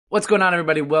What's going on,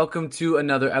 everybody? Welcome to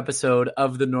another episode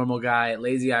of the Normal Guy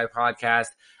Lazy Eye podcast.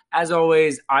 As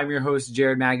always, I'm your host,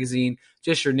 Jared Magazine,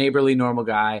 just your neighborly normal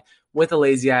guy with a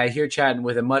lazy eye, here chatting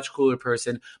with a much cooler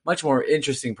person, much more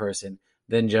interesting person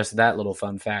than just that little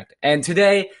fun fact. And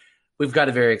today, we've got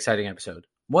a very exciting episode.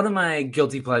 One of my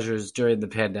guilty pleasures during the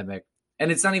pandemic,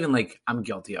 and it's not even like I'm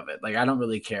guilty of it. Like, I don't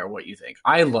really care what you think.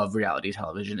 I love reality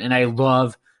television, and I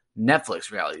love Netflix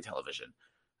reality television.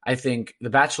 I think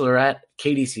The Bachelorette,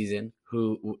 Katie season,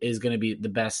 who is going to be the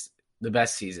best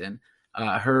season.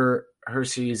 Her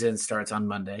season starts on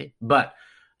Monday, but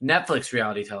Netflix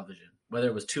reality television, whether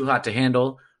it was Too Hot to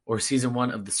Handle or season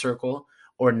 1 of The Circle,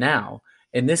 or now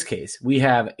in this case, we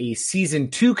have a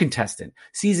season 2 contestant,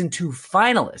 season 2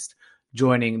 finalist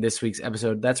joining this week's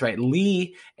episode. That's right,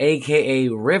 Lee, aka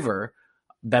River,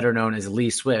 better known as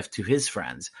Lee Swift to his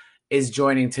friends, is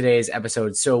joining today's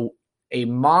episode. So a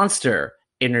monster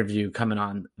interview coming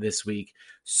on this week.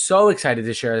 So excited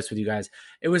to share this with you guys.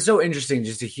 It was so interesting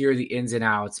just to hear the ins and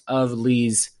outs of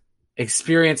Lee's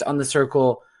experience on The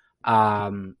Circle.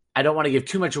 I don't want to give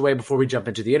too much away before we jump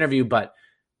into the interview, but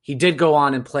he did go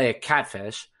on and play a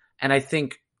catfish. And I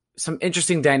think some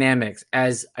interesting dynamics,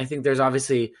 as I think there's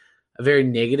obviously a very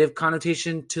negative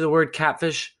connotation to the word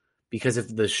catfish because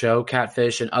of the show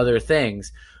Catfish and other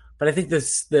things. But I think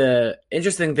the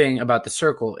interesting thing about The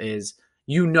Circle is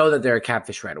you know that they're a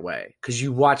catfish right away because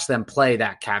you watch them play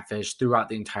that catfish throughout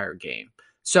the entire game.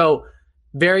 So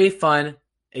very fun,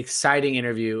 exciting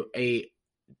interview. A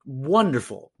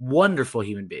wonderful, wonderful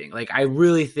human being. Like, I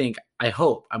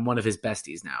hope I'm one of his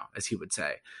besties now, as he would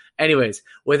say. Anyways,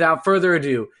 without further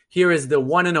ado, here is the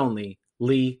one and only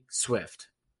Lee Swift.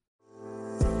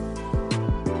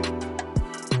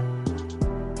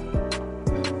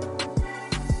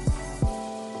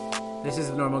 This is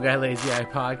the Normal Guy Lazy Eye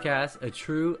podcast, a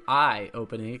true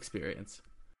eye-opening experience.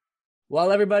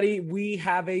 Well, everybody, we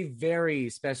have a very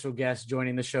special guest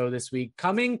joining the show this week.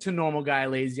 Coming to Normal Guy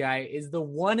Lazy Eye is the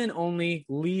one and only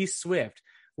Lee Swift.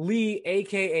 Lee,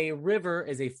 a.k.a. River,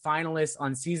 is a finalist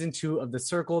on season 2 of The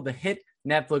Circle, the hit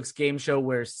Netflix game show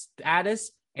where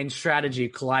status and strategy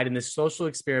collide in this social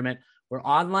experiment where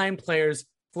online players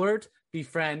flirt,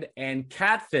 befriend, and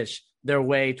catfish their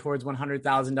way towards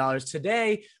 $100,000.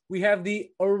 Today, we have the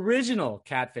original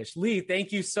catfish. Lee,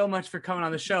 thank you so much for coming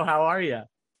on the show. How are you?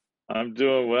 I'm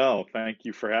doing well. Thank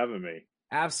you for having me.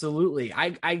 Absolutely.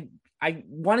 I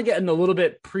want to get in a little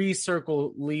bit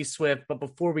pre-Circle Lee Swift, but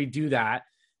before we do that,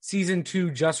 season 2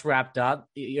 just wrapped up.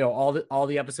 You know, all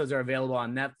the episodes are available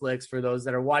on Netflix for those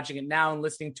that are watching it now and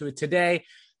listening to it today.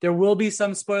 There will be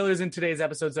some spoilers in today's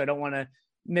episode, so I don't want to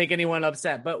make anyone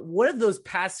upset. But what have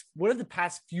the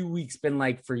past few weeks been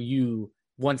like for you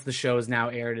once the show is now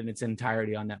aired in its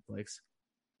entirety on Netflix?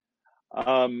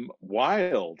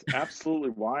 Wild, absolutely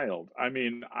wild. I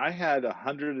mean, I had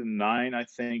 109, I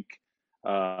think,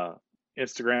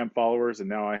 Instagram followers, and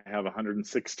now I have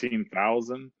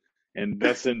 116,000. And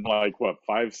that's in like what,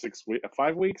 5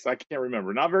 weeks? I can't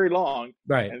remember. Not very long.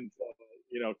 Right. And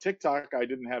TikTok, I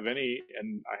didn't have any,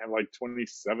 and I have like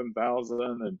 27,000.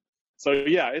 And so,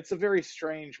 yeah, it's a very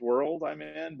strange world I'm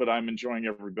in, but I'm enjoying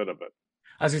every bit of it.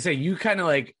 I was gonna say, you kind of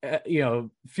like,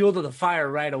 fuel to the fire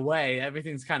right away.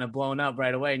 Everything's kind of blown up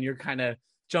right away, and you're kind of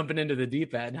jumping into the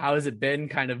deep end. How has it been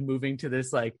kind of moving to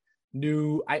this like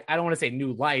new, I don't want to say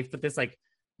new life, but this like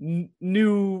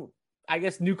new, I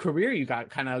guess, new career you got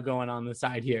kind of going on the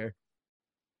side here?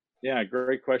 Yeah,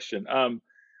 great question.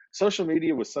 Social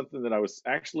media was something that I was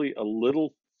actually a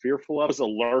little fearful of. I was a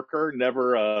lurker,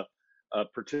 never a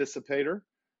participator.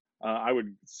 I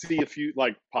would see a few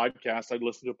like podcasts. I'd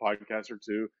listen to a podcast or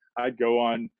two. I'd go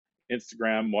on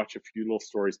Instagram, watch a few little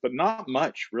stories, but not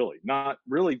much really. Not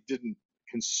really didn't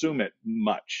consume it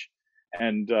much,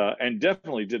 and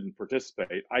definitely didn't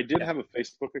participate. I did have a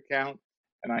Facebook account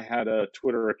and I had a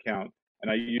Twitter account,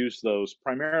 and I used those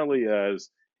primarily as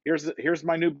here's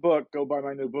my new book. Go buy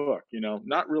my new book.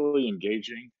 Not really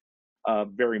engaging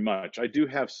very much. I do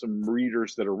have some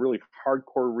readers that are really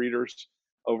hardcore readers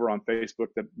over on Facebook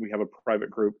that we have a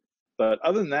private group. But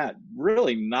other than that,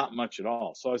 really not much at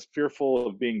all. So I was fearful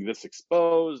of being this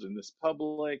exposed and this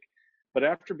public. But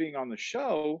after being on the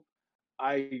show,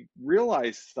 I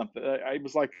realized something. I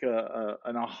was like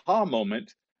an aha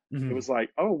moment. It Mm-hmm. was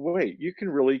like, oh, wait, you can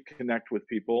really connect with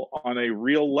people on a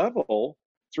real level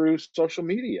through social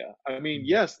media. I mean,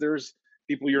 yes, there's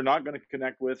people you're not going to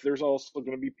connect with. There's also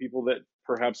going to be people that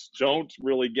perhaps don't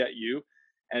really get you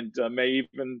and may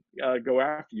even go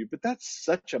after you. But that's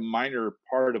such a minor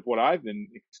part of what I've been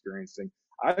experiencing.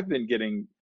 I've been getting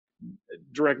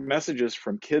direct messages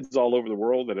from kids all over the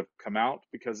world that have come out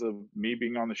because of me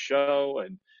being on the show,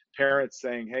 and parents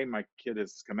saying, "Hey, my kid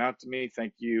has come out to me.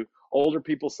 Thank you." Older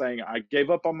people saying, "I gave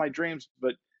up on my dreams,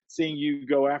 but seeing you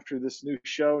go after this new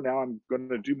show, now I'm going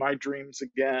to do my dreams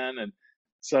again." And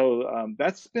so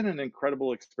that's been an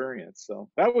incredible experience. So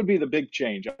that would be the big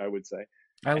change, I would say.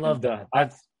 I love And that.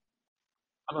 That's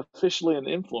I'm officially an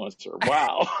influencer.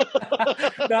 Wow.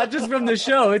 not just from the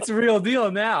show; it's a real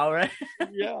deal now, right?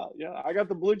 Yeah, yeah. I got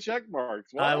the blue check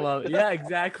marks. I What? love it. Yeah,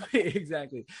 exactly,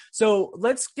 exactly. So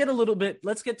let's get to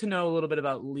know a little bit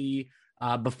about Lee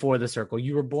before the circle.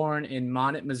 You were born in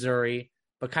Monett, Missouri,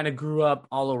 but kind of grew up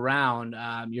all around.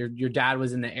 Your dad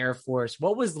was in the Air Force.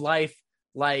 What was life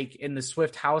like in the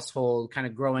Swift household, kind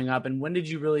of growing up, and when did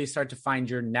you really start to find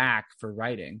your knack for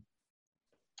writing?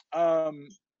 Um,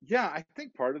 yeah, I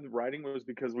think part of the writing was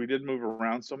because we did move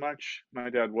around so much. My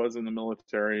dad was in the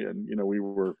military, and we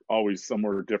were always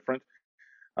somewhere different.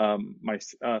 My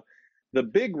The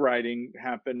big writing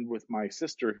happened with my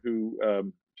sister, who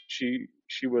she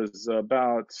was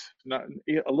about not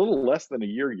a little less than a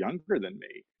year younger than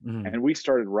me, Mhm. and we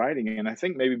started writing. And I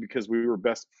think maybe because we were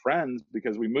best friends,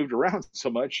 because we moved around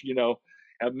so much,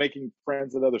 making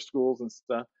friends at other schools and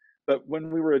stuff. But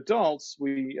when we were adults,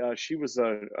 we she was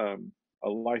a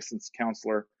licensed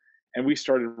counselor, and we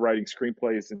started writing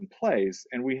screenplays and plays.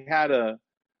 And we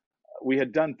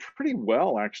had done pretty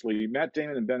well, actually. Matt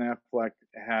Damon and Ben Affleck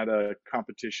had a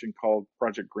competition called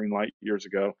Project Greenlight years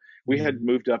ago. We had Mhm.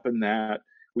 moved up in that.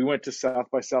 We went to South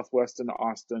by Southwest in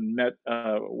Austin. Met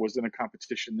Was in a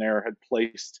competition there. Had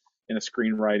placed in a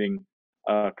screenwriting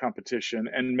competition,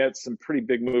 and met some pretty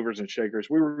big movers and shakers.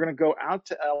 We were going to go out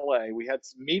to LA. We had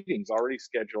some meetings already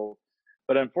scheduled,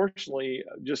 but unfortunately,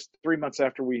 just 3 months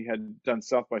after we had done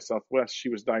South by Southwest, she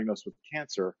was diagnosed with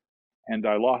cancer, and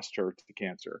I lost her to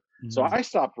cancer. So Mhm. I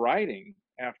stopped writing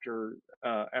after,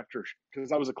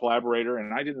 because I was a collaborator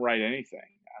and I didn't write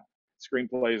anything,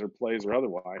 screenplays or plays or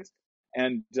otherwise.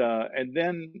 And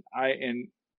then I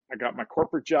got my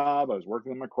corporate job. I was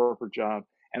working on my corporate job,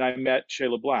 and I met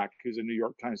Shayla Black, who's a New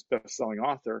York Times best-selling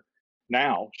author.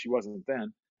 Now, she wasn't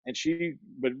then.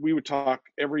 But we would talk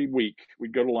every week.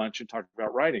 We'd go to lunch and talk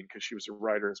about writing, because she was a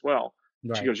writer as well. She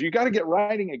Right. goes, "You got to get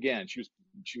writing again." She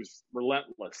was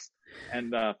relentless.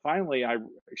 And finally,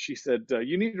 she said,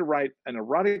 "You need to write an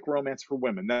erotic romance for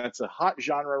women. That's a hot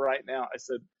genre right now." I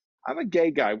said, "I'm a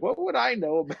gay guy. What would I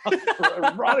know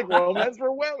about erotic romance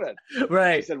for women?" She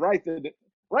Right. said, Write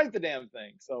the damn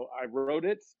thing." So I wrote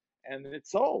it, and it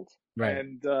sold. Right.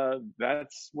 And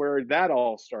that's where that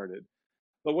all started.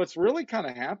 But what's really kind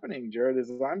of happening, Jared,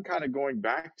 is I'm kind of going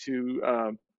back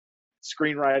to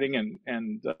screenwriting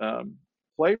and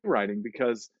playwriting,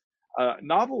 because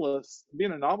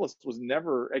being a novelist was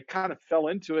never. It kind of fell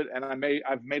into it, and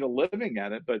I've made a living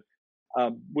at it. But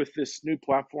with this new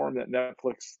platform that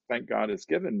Netflix, thank God, has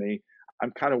given me,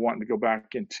 I'm kind of wanting to go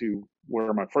back into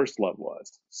where my first love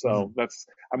was. So Mhm.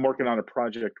 I'm working on a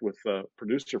project with a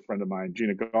producer friend of mine,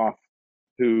 Gina Goff,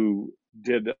 who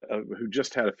who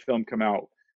just had a film come out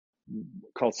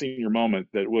called Senior Moment,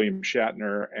 that William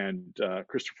Shatner and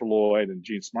Christopher Lloyd and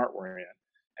Gene Smart were in.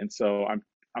 And so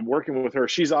I'm working with her.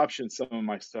 She's optioned some of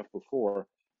my stuff before,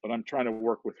 but I'm trying to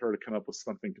work with her to come up with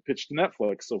something to pitch to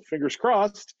Netflix. So fingers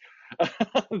crossed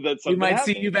that We something might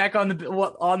see you happens. back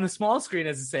on the small screen,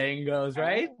 as the saying goes,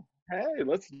 right? Hey,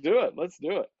 let's do it. Let's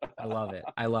do it. I love it.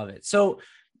 I love it. So,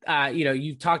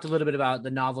 you've talked a little bit about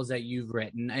the novels that you've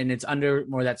written, and it's under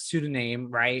more that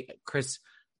pseudonym, right, Chris?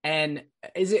 And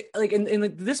is it like, and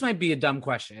like, this might be a dumb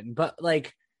question, but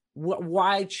like,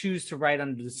 why choose to write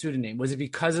under the pseudonym? Was it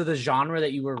because of the genre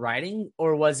that you were writing,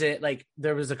 or was it like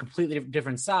there was a completely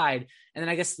different side? And then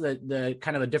I guess the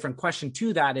kind of a different question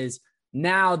to that is,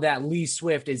 now that Lee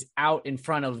Swift is out in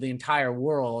front of the entire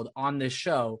world on this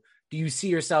show, do you see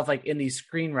yourself like in these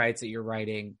screenwrites that you're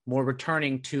writing more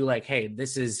returning to like, hey,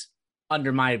 this is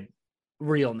under my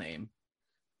real name?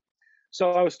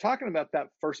 So I was talking about that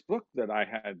first book that I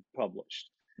had published.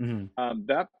 Mm-hmm.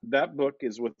 That book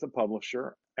is with the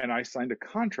publisher, and I signed a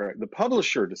contract. The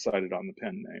publisher decided on the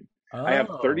pen name. I have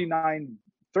Oh,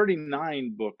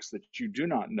 39 books that you do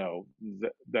not know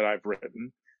that I've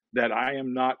written, that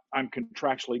I'm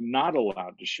contractually not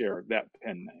allowed to share that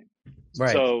pen name.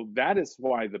 right. So that is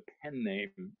why the pen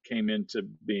name came into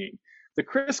being. The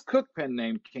Chris Cook pen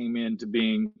name came into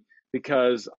being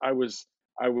because I was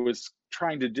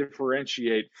trying to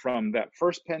differentiate from that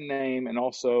first pen name, and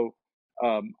also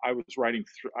I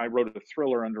wrote a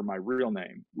thriller under my real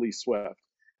name, Lee Swift.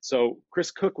 So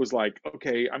Chris Cook was like,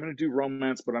 "Okay, I'm going to do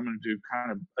romance, but I'm going to do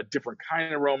kind of a different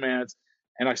kind of romance."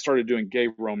 And I started doing gay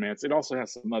romance. It also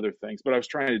has some other things, but I was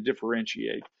trying to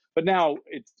differentiate. But now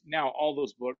all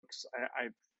those books,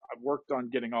 I've worked on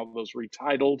getting all those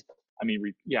retitled.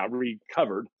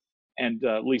 recovered. And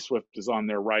Lee Swift is on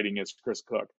there writing as Chris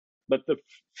Cook. But the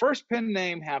first pen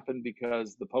name happened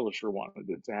because the publisher wanted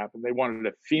it to happen. They wanted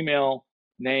a female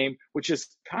name, which is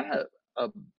kind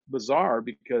of bizarre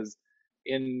because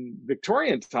in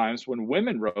Victorian times, when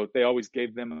women wrote, they always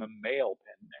gave them a male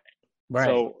pen name. Right.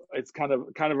 So it's kind of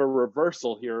a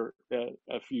reversal here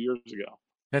a few years ago.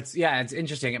 It's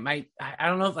interesting. It might, I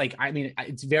don't know if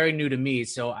it's very new to me,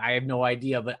 so I have no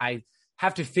idea, but I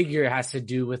have to figure it has to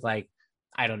do with like,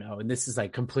 I don't know. And this is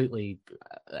like completely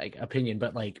like opinion,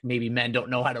 but like maybe men don't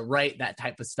know how to write that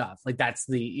type of stuff. Like that's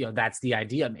the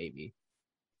idea maybe.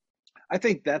 I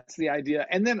think that's the idea.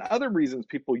 And then other reasons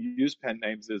people use pen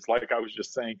names is, like I was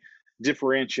just saying,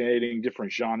 differentiating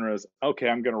different genres. Okay,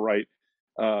 I'm going to write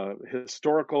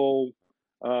historical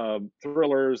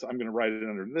thrillers. I'm going to write it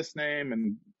under this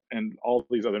name and all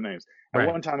these other names. At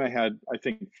one time I had, I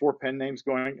think, 4 pen names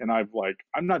going, and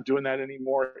I'm not doing that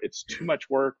anymore. It's too much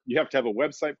work. You have to have a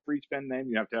website for each pen name.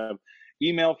 You have to have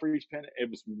email for each pen. It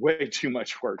was way too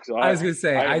much work. So I was going to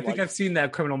say, I think I've seen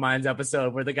that Criminal Minds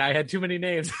episode where the guy had too many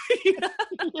names.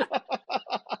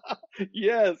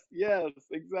 Yes,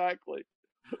 exactly.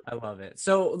 I love it.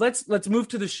 So let's move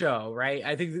to the show, right?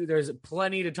 I think there's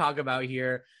plenty to talk about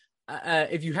here.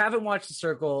 If you haven't watched The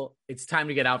Circle, it's time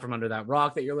to get out from under that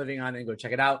rock that you're living on and go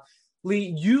check it out.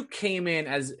 Lee, you came in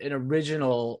as an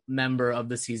original member of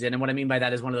the season. And what I mean by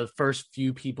that is one of the first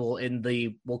few people in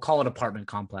the, we'll call it apartment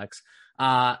complex.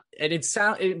 And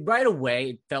right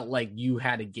away, it felt like you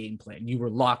had a game plan. You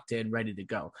were locked in, ready to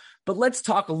go. But let's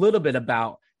talk a little bit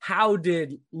about how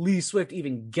did Lee Swift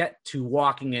even get to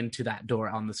walking into that door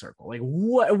on The Circle? Like,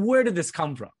 where did this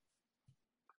come from?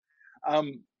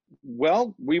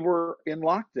 Well, we were in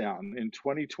lockdown in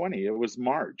 2020. It was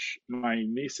March. My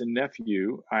niece and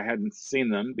nephew, I hadn't seen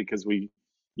them because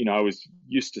I was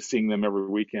used to seeing them every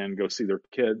weekend, go see their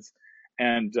kids.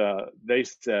 And they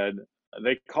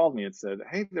called me and said,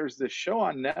 hey, there's this show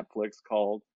on Netflix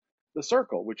called The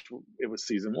Circle, which it was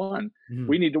season 1. Mm-hmm.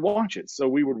 We need to watch it. So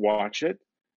we would watch it,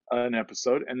 an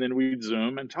episode, and then we'd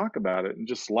Zoom and talk about it and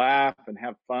just laugh and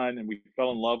have fun. And we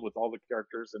fell in love with all the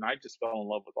characters, and I just fell in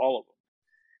love with all of them.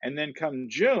 And then come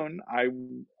June,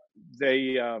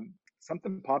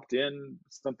 something popped in,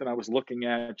 something I was looking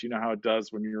at, you know how it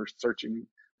does when you're searching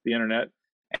the internet,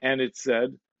 and it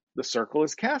said The Circle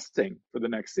is casting for the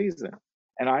next season.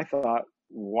 And I thought,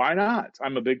 why not?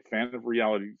 I'm a big fan of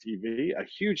reality TV, a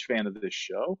huge fan of this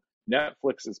show.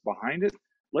 Netflix is behind it.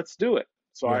 Let's do it.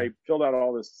 So I filled out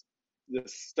all this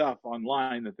stuff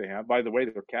online that they have. By the way,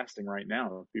 they're casting right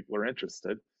now if people are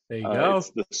interested. There you go.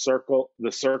 It's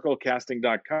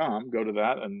thecirclecasting.com. Go to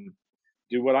that and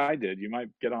do what I did. You might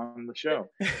get on the show.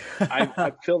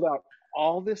 I filled out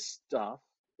all this stuff.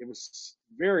 It was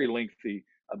very lengthy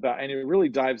and it really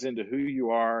dives into who you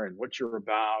are and what you're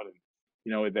about. And,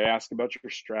 they ask about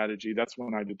your strategy. That's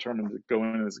when I determined to go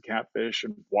in as a catfish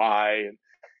and why. And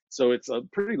so it's a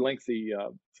pretty lengthy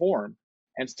form.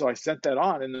 And so I sent that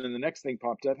on, and then the next thing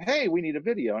popped up. Hey, we need a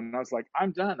video, and I was like,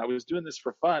 I'm done. I was doing this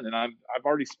for fun, and I've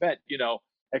already spent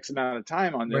X amount of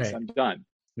time on this. Right. I'm done.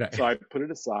 Right. So I put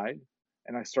it aside,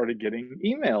 and I started getting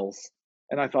emails,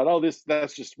 and I thought, oh,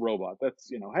 that's just robot. That's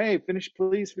hey,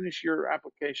 please finish your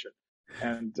application.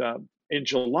 And in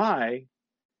July,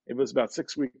 it was about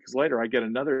 6 weeks later, I get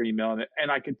another email, and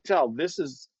I could tell this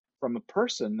is from a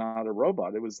person, not a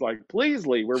robot. It was like, please,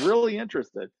 Lee, we're really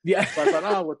interested. Yeah. So I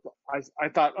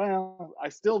thought, well, I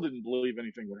still didn't believe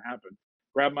anything would happen.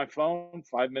 Grabbed my phone,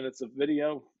 5 minutes of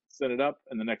video, set it up,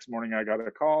 and the next morning I got a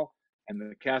call, and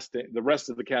the rest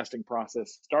of the casting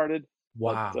process started.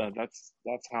 Wow. But, that's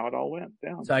how it all went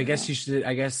down. So I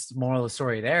guess moral of the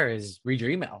story there is read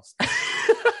your emails.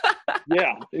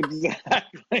 Yeah,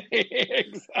 exactly.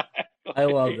 I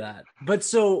love that. But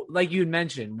so, like you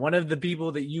mentioned, one of the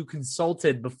people that you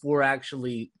consulted before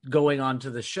actually going on to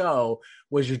the show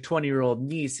was your 20-year-old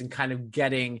niece, and kind of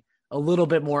getting a little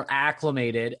bit more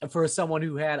acclimated for someone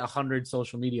who had 100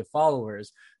 social media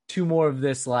followers to more of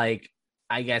this, like,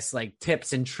 I guess, like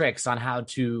tips and tricks on how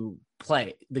to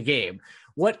play the game.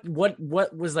 What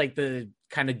was like the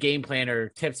kind of game plan or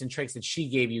tips and tricks that she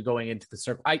gave you going into The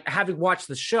Circle? I having watched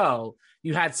the show,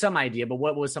 you had some idea, but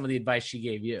what was some of the advice she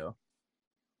gave you?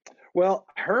 Well,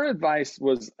 her advice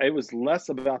was, it was less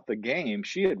about the game.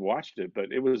 She had watched it,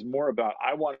 but it was more about,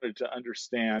 I wanted to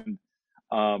understand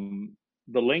the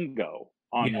lingo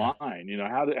online.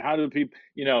 Yeah. How do people,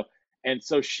 and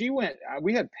so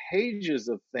we had pages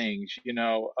of things,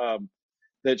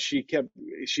 that she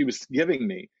was giving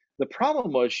me. The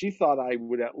problem was she thought I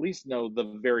would at least know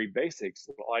the very basics,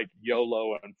 like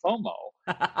YOLO and FOMO.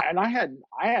 And I had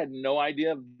no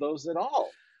idea of those at all.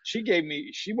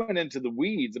 she went into the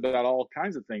weeds about all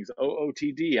kinds of things,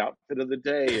 OOTD, outfit of the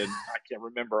day, and I can't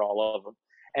remember all of them.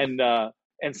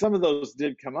 And some of those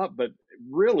did come up, but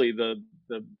really the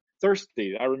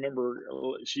thirsty, I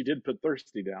remember she did put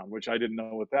thirsty down, which I didn't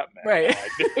know what that Right. meant.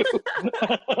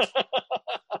 Now I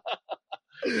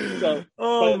do. So,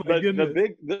 Oh but my the goodness.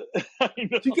 big I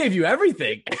know. She gave you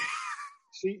everything.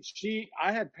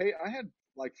 I had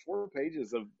like 4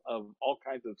 pages of all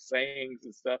kinds of sayings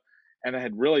and stuff, and I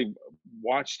had really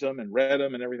watched them and read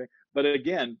them and everything. But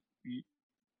again,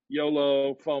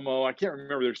 YOLO, FOMO, I can't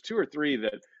remember. There's 2 or 3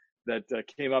 that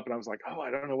came up, and I was like, oh,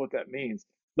 I don't know what that means.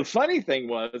 The funny thing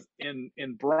was in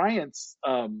Bryant's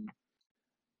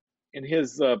in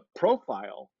his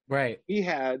profile, Right. he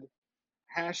had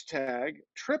hashtag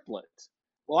triplet.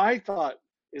 Well, I thought,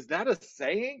 is that a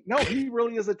saying? No, he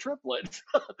really is a triplet.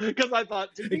 Because I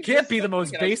thought, did It he can't miss be the something?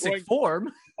 most And I was basic going,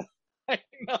 form. I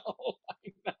know,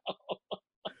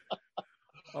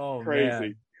 Oh crazy,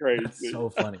 man. That's crazy. so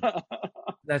funny.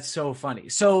 That's so funny.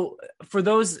 So, for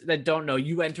those that don't know,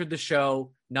 you entered the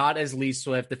show not as Lee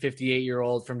Swift, the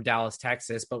 58-year-old from Dallas,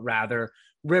 Texas, but rather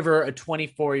River, a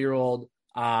 24-year-old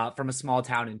from a small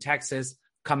town in Texas,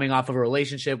 coming off of a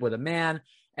relationship with a man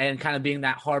and kind of being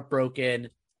that heartbroken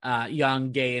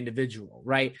young gay individual,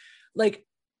 right? Like,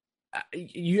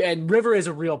 you and River is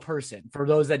a real person. For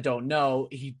those that don't know,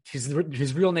 his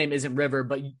real name isn't River.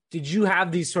 But did you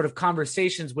have these sort of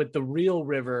conversations with the real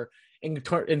River in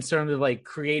terms of like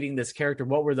creating this character?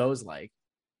 What were those like?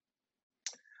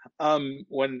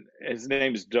 When his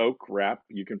name's Doke Rap,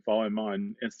 you can follow him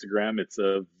on Instagram. It's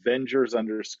Avengers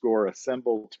underscore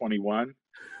Assemble 21.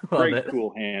 Love Great, it.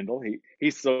 cool handle.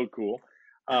 He's so cool.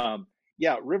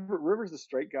 Yeah, River's a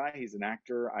straight guy. He's an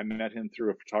actor. I met him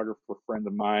through a photographer friend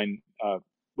of mine.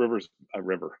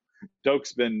 River.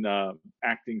 Doke's been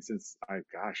acting since he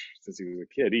was a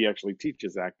kid. He actually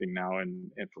teaches acting now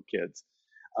and for kids.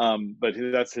 But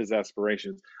that's his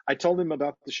aspirations. I told him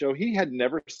about the show. He had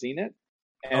never seen it,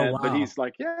 Oh but wow. he's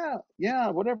like, yeah,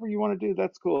 whatever you want to do,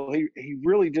 that's cool. He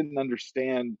really didn't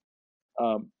understand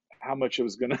how much it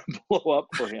was going to blow up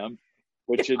for him,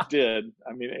 which it did.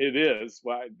 I mean, it is.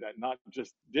 Well, not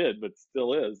just did, but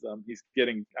still is. He's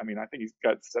getting. I mean, I think he's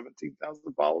got 17,000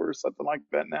 followers, something like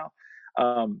that now.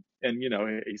 And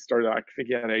he started. I think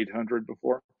he had 800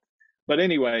 before. But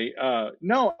anyway,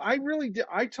 no, I really did.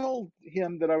 I told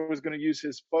him that I was going to use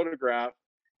his photograph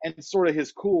and sort of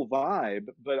his cool vibe,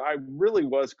 but I really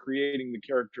was creating the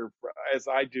character as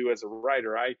I do as a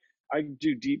writer. I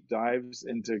do deep dives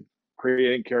into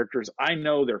creating characters. I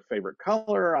know their favorite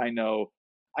color. I know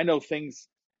things.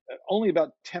 Only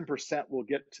about 10% will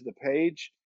get to the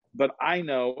page, but I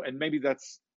know, and maybe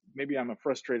I'm a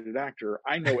frustrated actor.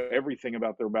 I know everything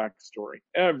about their backstory,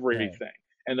 Right. everything,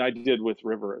 and I did with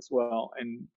River as well.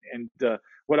 And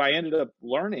what I ended up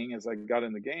learning as I got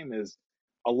in the game is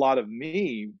a lot of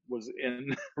me was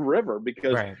in River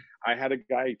because Right. I had a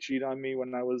guy cheat on me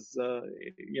when I was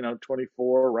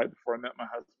 24, right before I met my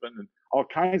husband, and all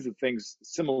kinds of things,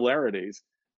 similarities.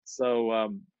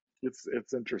 So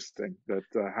it's interesting that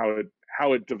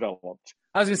how it developed.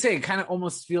 I was gonna say it kind of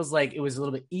almost feels like it was a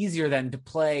little bit easier then to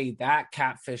play that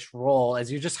catfish role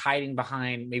as you're just hiding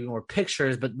behind maybe more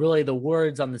pictures, but really the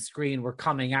words on the screen were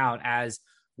coming out as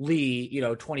Lee,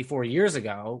 24 years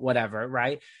ago, whatever,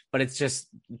 right? But it's just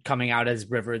coming out as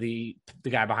River, the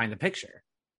guy behind the picture.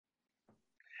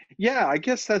 Yeah, I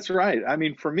guess that's right. I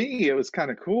mean, for me, it was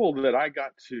kind of cool that I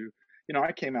got to,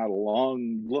 I came out a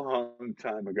long, long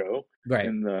time ago Right.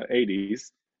 in the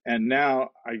 80s, and now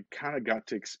I kind of got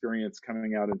to experience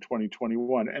coming out in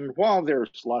 2021. And while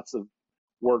there's lots of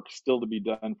work still to be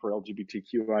done for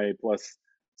LGBTQIA plus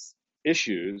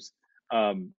issues,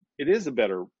 it is a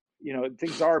better,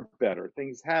 things are better.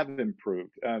 Things have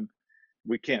improved.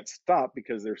 We can't stop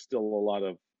because there's still a lot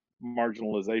of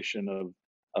marginalization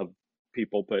of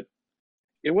people, but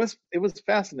it was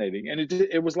fascinating, and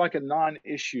it was like a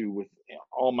non-issue with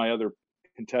all my other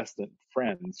contestant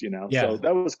friends. So Yeah.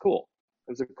 that was cool.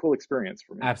 It was a cool experience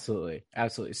for me. Absolutely.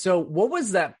 Absolutely. So what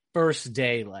was that first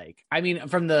day like? I mean,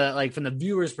 from the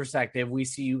viewer's perspective, we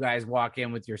see you guys walk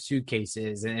in with your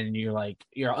suitcases and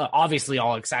you're obviously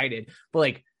all excited. But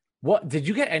like what did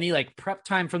you get any like prep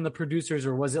time from the producers,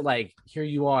 or was it like here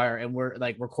you are and we're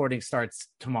like recording starts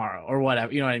tomorrow or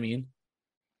whatever, you know what I mean?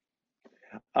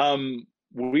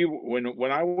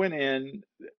 When I went in,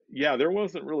 yeah, there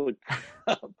wasn't really.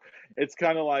 It's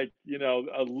kind of like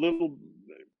a little.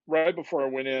 Right before I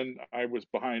went in, I was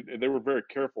behind. They were very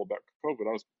careful about COVID.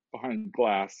 I was behind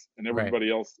glass, and Right.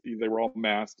 everybody else, they were all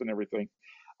masked and everything.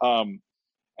 Um,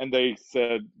 and they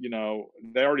said,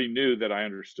 they already knew that I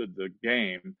understood the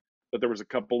game, but there was a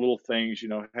couple little things,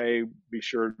 hey, be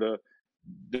sure to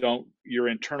don't your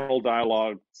internal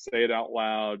dialogue, say it out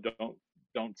loud.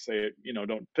 Don't say it,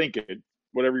 don't think it.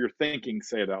 Whatever you're thinking,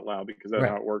 say it out loud, because that's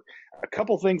how Right. it worked. A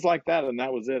couple things like that, and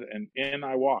that was it. And in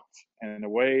I walked, and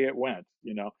away it went,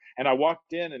 And I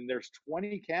walked in, and there's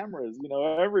 20 cameras,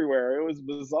 everywhere. It was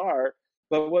bizarre.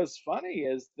 But what's funny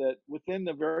is that within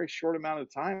the very short amount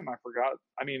of time, I forgot.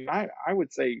 I mean, I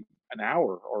would say an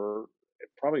hour, or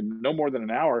probably no more than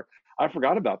an hour. I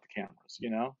forgot about the cameras.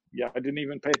 Yeah, I didn't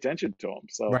even pay attention to them.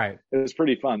 So Right. it was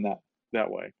pretty fun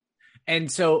that way.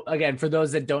 And so, again, for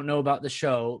those that don't know about the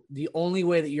show, the only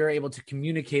way that you're able to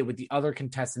communicate with the other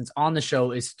contestants on the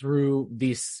show is through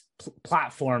this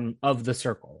platform of the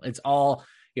circle. It's all,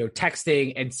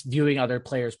 texting and viewing other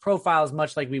players' profiles,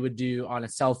 much like we would do on a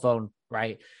cell phone,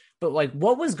 right? But like,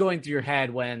 what was going through your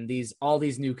head when all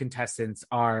these new contestants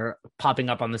are popping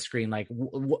up on the screen? Like,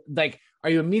 are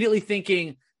you immediately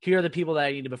thinking, here are the people that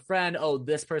I need to befriend? Oh,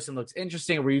 this person looks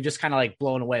interesting. Or were you just kind of like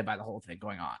blown away by the whole thing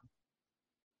going on?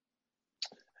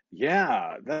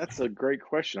 Yeah, that's a great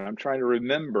question. I'm trying to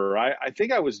remember. I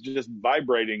think I was just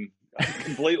vibrating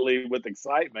completely with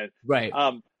excitement. Right.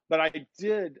 But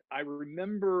I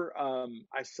remember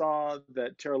I saw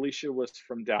that Teralicia was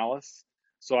from Dallas.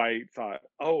 So I thought,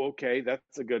 oh, okay,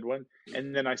 that's a good one.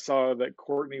 And then I saw that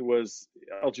Courtney was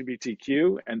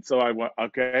LGBTQ. And so I went,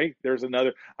 okay, there's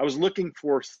another. I was looking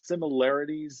for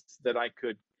similarities that I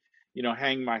could,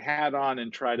 hang my hat on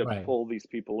and try to Right. pull these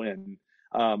people in.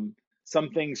 Some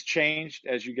things changed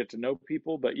as you get to know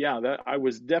people, but yeah, that I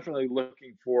was definitely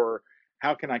looking for,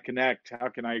 how can I connect? How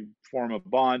can I form a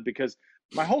bond? Because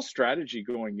my whole strategy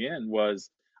going in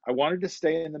was, I wanted to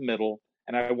stay in the middle,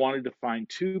 and I wanted to find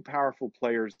two powerful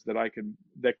players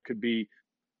that could be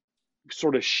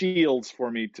sort of shields for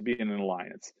me to be in an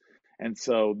alliance. And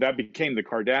so that became the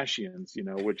Kardashians,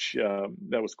 which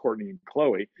that was Courtney and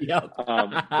Khloe. Yep.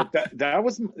 But that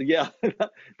was, yeah,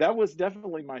 that was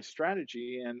definitely my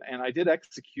strategy, and I did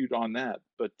execute on that.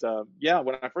 But yeah,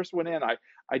 when I first went in,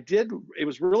 I did. It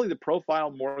was really the profile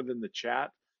more than the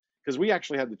chat, because we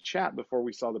actually had the chat before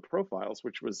we saw the profiles,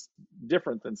 which was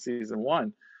different than season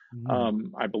one,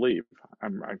 Mhm. I believe.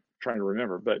 I'm trying to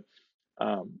remember, but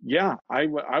yeah, I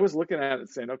was looking at it and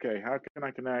saying, okay, how can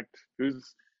I connect?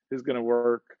 Who's going to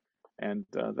work? And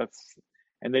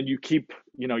and then you keep,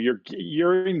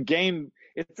 you're in game.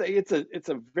 It's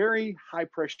a very high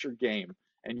pressure game,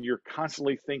 and you're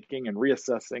constantly thinking and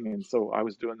reassessing. And so I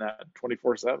was doing that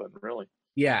 24/7, really.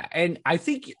 Yeah. And I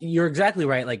think you're exactly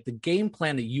right. Like the game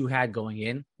plan that you had going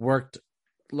in worked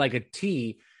like a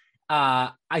T.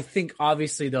 I think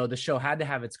obviously though the show had to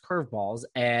have its curveballs,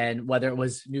 and whether it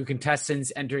was new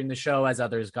contestants entering the show as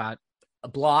others got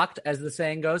blocked, as the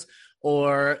saying goes,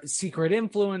 or secret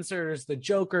influencers, the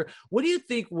Joker. What do you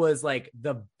think was like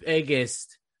the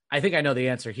biggest? I think I know the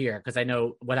answer here because I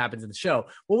know what happens in the show.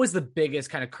 What was the biggest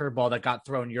kind of curveball that got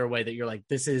thrown your way that you're like,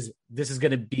 this is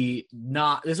going to be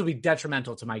not, this will be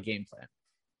detrimental to my game plan?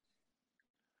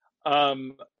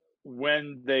 Um,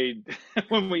 when they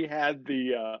when we had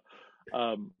the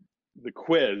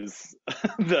quiz,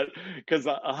 that, because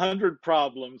 100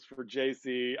 problems for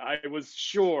JC, I was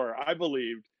sure, I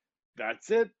believed,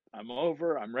 that's it, I'm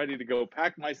over, I'm ready to go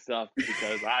pack my stuff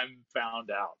because I'm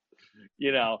found out.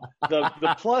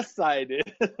 The plus side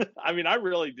is, I mean, I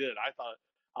really did. I thought,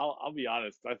 I'll be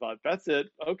honest, I thought, that's it,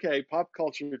 okay, pop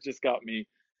culture just got me,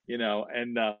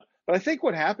 and but I think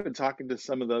what happened talking to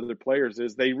some of the other players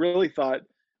is they really thought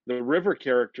the River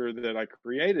character that I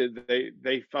created,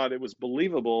 they thought it was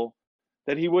believable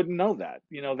that he wouldn't know that.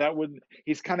 That would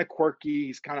He's kind of quirky,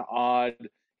 he's kind of odd.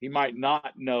 He might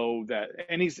not know that,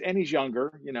 and he's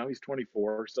younger. He's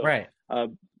 24. So Right.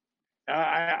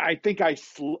 I think I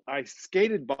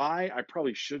skated by. I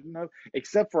probably shouldn't have,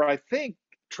 except for I think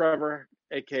Trevor,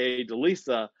 aka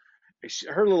Delisa,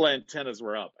 her little antennas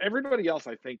were up. Everybody else,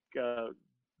 I think,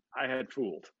 I had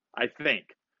fooled. I think.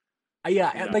 You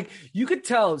Yeah, know. like you could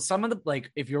tell some of the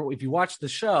like if you watch the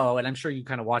show, and I'm sure you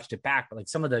kind of watched it back, but like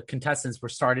some of the contestants were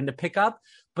starting to pick up,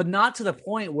 but not to the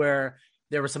point where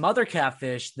there were some other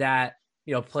catfish that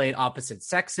played opposite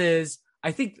sexes.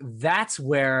 I think that's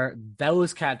where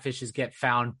those catfishes get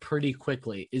found pretty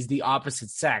quickly, is the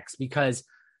opposite sex, because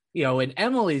in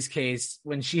Emily's case,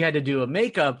 when she had to do a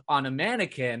makeup on a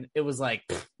mannequin, it was like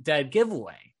dead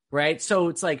giveaway, right? So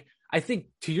it's like, I think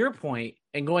to your point,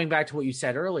 and going back to what you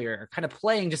said earlier, kind of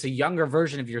playing just a younger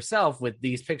version of yourself with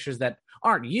these pictures that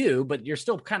aren't you, but you're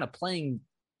still kind of playing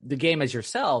the game as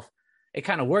yourself. It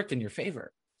kind of worked in your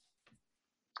favor.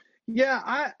 Yeah,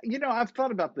 I've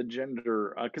thought about the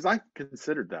gender because I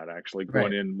considered that actually going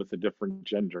Right. in with a different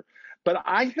gender. But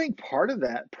I think part of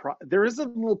that, there is a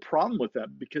little problem with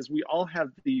that because we all have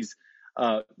these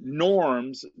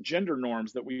norms, gender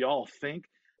norms that we all think,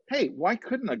 hey, why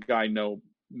couldn't a guy know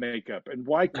makeup and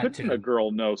why That couldn't a too.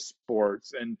 girl know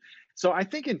sports? And so I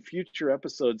think in future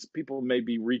episodes, people may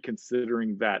be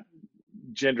reconsidering that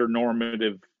gender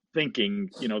normative thinking,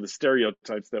 the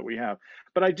stereotypes that we have.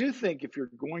 But I do think if you're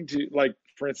going to, like,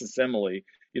 for instance, Emily,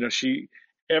 she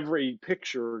every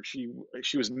picture she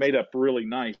was made up really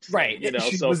nicely, Right.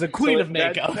 She so was a so queen of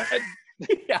that makeup. that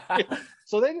Yeah.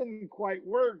 so they didn't quite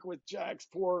work with Jack's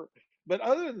poor. But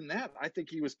other than that, I think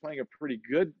he was playing a pretty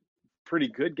good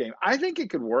game. I think it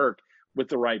could work with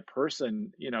the right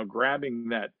person, grabbing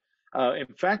that. In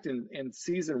fact, in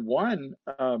season one,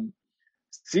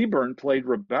 Seaburn played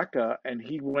Rebecca, and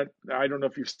he went. I don't know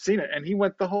if you've seen it, and he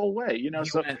went the whole way. He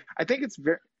So went, I think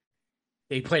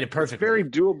he played it it's very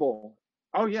perfectly. doable.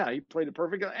 Oh yeah, he played it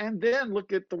perfect. And then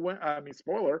look at the win. I mean,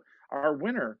 spoiler: our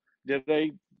winner did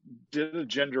a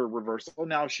gender reversal.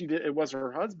 Now she did. It was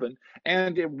her husband,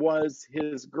 and it was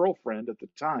his girlfriend at the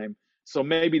time. So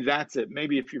maybe that's it.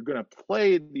 Maybe if you're going to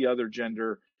play the other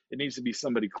gender, it needs to be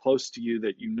somebody close to you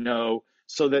that you know,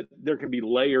 so that there can be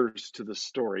layers to the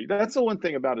story. That's the one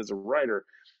thing about as a writer,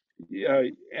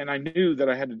 and I knew that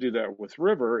I had to do that with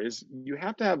River, is you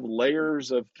have to have layers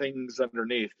of things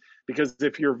underneath. Because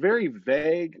if you're very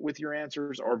vague with your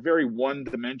answers or very one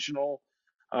dimensional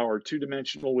or two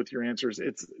dimensional with your answers,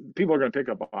 it's people are going to pick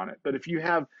up on it. But if you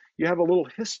have a little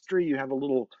history, you have a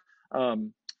little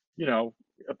um, you know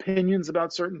opinions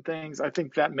about certain things, I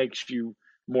think that makes you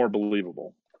more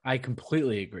believable. I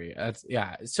completely agree. That's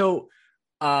yeah. So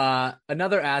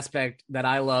another aspect that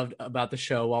I loved about the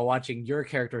show while watching your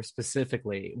character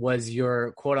specifically was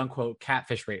your quote unquote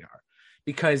catfish radar.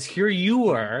 Because here you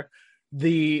were,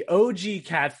 the OG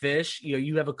catfish,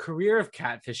 you have a career of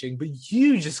catfishing, but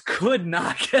you just could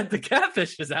not get the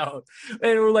catfishes out.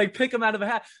 And we're like, pick them out of a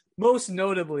hat. Most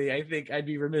notably, I think I'd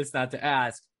be remiss not to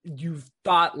ask, you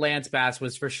thought Lance Bass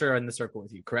was for sure in the circle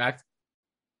with you, correct?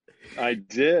 I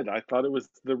did. I thought it was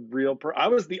the real I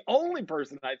was the only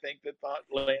person I think that thought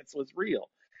Lance was real.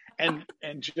 And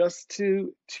just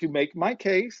to make my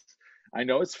case, I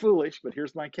know it's foolish, but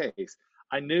here's my case.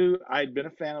 I knew I'd been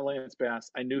a fan of Lance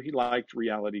Bass. I knew he liked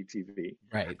reality TV.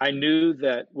 Right. I knew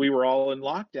that we were all in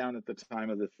lockdown at the time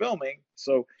of the filming,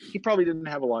 so he probably didn't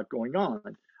have a lot going on.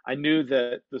 I knew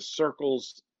that the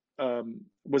circles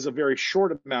was a very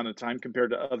short amount of time compared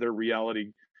to other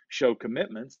reality show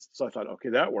commitments. So I thought, okay,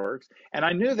 that works. And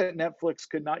I knew that Netflix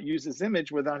could not use his image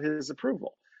without his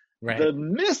approval. The Right.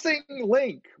 missing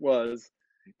link was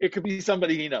it could be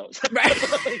somebody he knows. Right.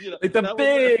 Like the That was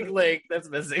big link that's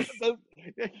missing. the,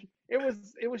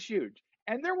 it was huge.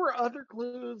 And there were other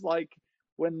clues, like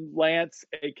when Lance,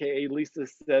 aka Lisa,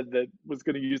 said that was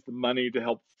going to use the money to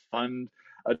help fund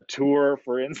a tour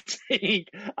for NSYNC.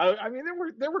 I mean,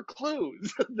 there were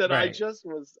clues that I Right. just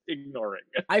was ignoring.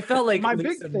 I felt like My big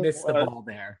Lisa thing missed the was, ball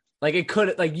there. Like it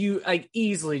could like you like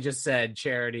easily just said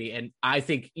charity, and I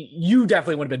think you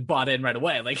definitely would have been bought in right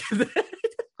away. Like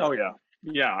oh yeah,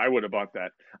 yeah, I would have bought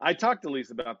that. I talked to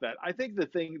Lisa about that. I think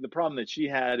the problem that she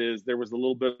had is there was a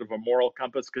little bit of a moral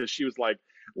compass because she was like,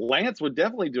 Lance would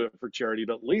definitely do it for charity,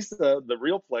 but Lisa, the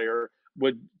real player,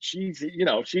 she's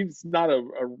not a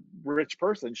rich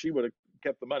person. She would have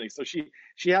kept the money. So she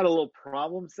had a little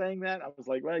problem saying that. I was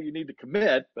like, well, you need to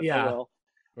commit, but oh yeah, well.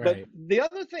 But right. the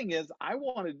other thing is, I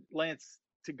wanted Lance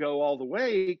to go all the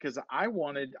way because I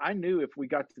knew if we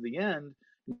got to the end,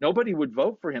 nobody would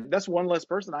vote for him. That's one less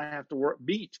person I have to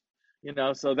beat,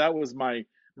 So that was my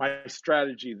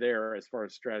strategy there as far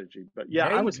as strategy. But yeah,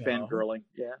 There I you was go. fangirling.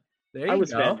 Yeah, There I you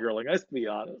was go. fangirling. Let's be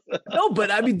honest. No,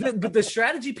 but I mean, but the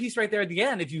strategy piece right there at the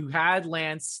end, if you had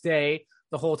Lance stay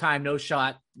the whole time, no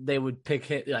shot, they would pick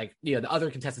him. Like, the other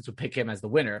contestants would pick him as the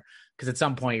winner because at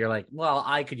some point you're like, well,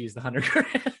 I could use the 100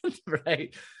 grand,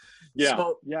 right? Yeah,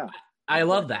 So yeah, I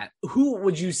love exactly. that. Who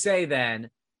would you say then,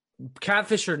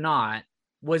 catfish or not,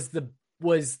 was the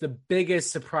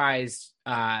biggest surprise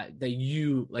that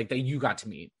you got to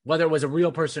meet, whether it was a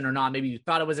real person or not? Maybe you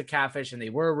thought it was a catfish and they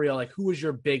were real. Like, who was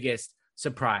your biggest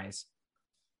surprise?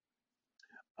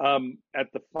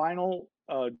 At the final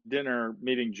dinner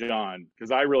meeting John,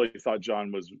 because I really thought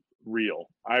John was real.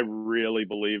 I really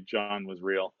believed John was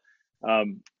real,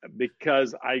 um,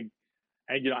 because I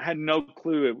had no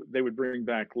clue they would bring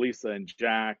back Lisa and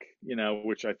Jack,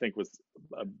 which I think was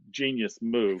a genius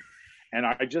move. And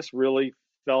I just really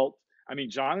felt, I mean,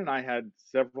 John and I had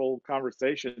several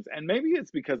conversations, and maybe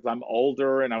it's because I'm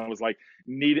older and I was like,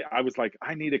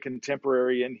 I need a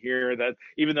contemporary in here that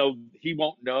even though he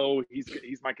won't know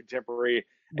he's my contemporary,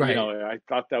 Right. I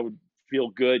thought that would feel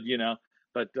good,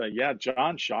 But yeah,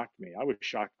 John shocked me. I was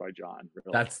shocked by John,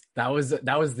 really. That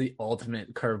was the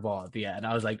ultimate curveball at the end.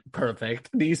 I was like, perfect.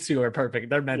 These two are perfect.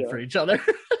 They're meant Yeah. for each other.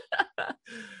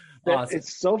 Awesome.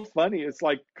 It's so funny. It's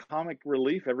like comic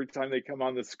relief every time they come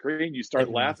on the screen. You It start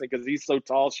was. laughing because he's so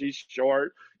tall, she's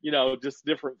short. Just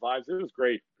different vibes. It was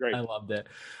great, I great. loved it.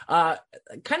 Uh,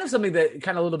 Kind of something that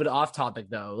kind of a little bit off topic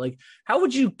though. Like, how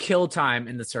would you kill time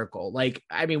in the circle? Like,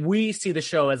 I mean, we see the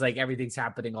show as like everything's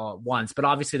happening all at once, but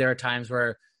obviously there are times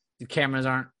where the cameras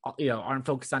aren't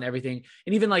focused on everything.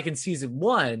 And even like in season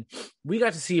one, we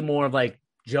got to see more of like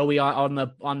Joey on the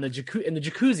jacuzzi in the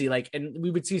jacuzzi, like, and we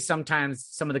would see sometimes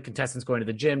some of the contestants going to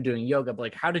the gym doing yoga. But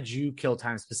like, how did you kill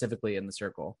time specifically in the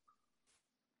circle?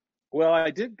 Well,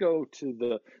 I did go to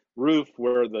the roof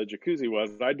where the jacuzzi was.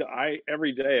 I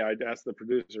every day I'd ask the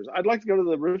producers, I'd like to go to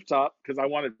the rooftop because I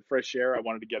wanted fresh air. I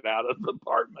wanted to get out of the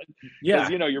apartment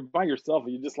because Yeah, you're by yourself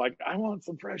and you're just like, I want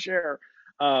some fresh air.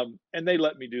 And they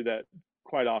let me do that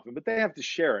quite often, but they have to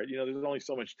share it. There's only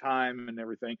so much time and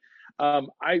everything.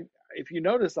 I If you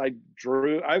notice, I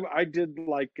did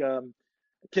like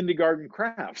kindergarten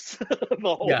crafts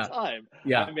the whole yeah, time. I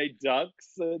yeah. made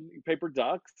ducks and paper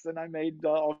ducks, and I made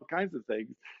all kinds of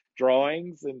things,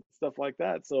 drawings and stuff like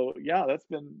that. So yeah,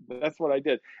 that's what I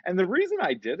did. And the reason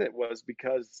I did it was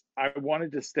because I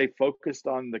wanted to stay focused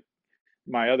on the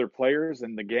my other players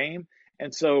in the game.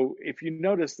 And so if you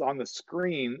notice on the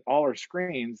screen, all our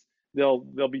screens, there'll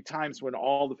be times when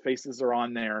all the faces are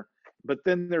on there, but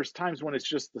then there's times when it's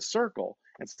just the circle.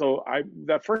 And so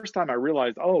that first time I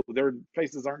realized, oh, their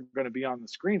faces aren't going to be on the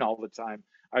screen all the time.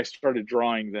 I started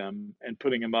drawing them and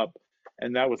putting them up,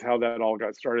 and that was how that all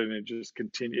got started. And it just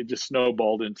continued. It just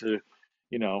snowballed into,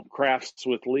 crafts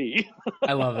with Lee.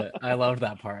 I love it. I love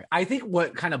that part. I think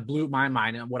what kind of blew my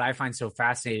mind and what I find so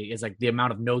fascinating is like the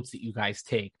amount of notes that you guys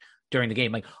take during the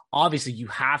game. Like, obviously, you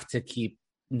have to keep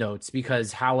notes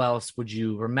because how else would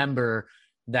you remember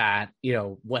that,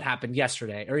 what happened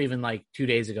yesterday or even like 2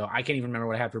 days ago? I can't even remember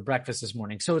what I had for breakfast this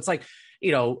morning. So it's like,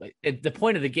 the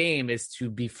point of the game is to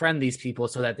befriend these people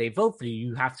so that they vote for you.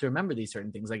 You have to remember these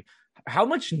certain things. Like, how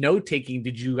much note taking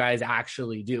did you guys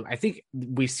actually do? I think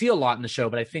we see a lot in the show,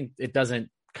 but I think it doesn't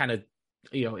kind of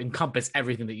encompass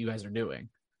everything that you guys are doing.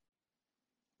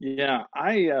 Yeah,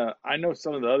 I know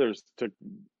some of the others took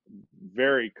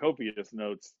very copious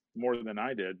notes more than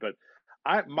I did, but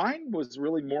I mine was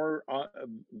really more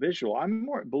visual. I'm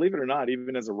more, believe it or not,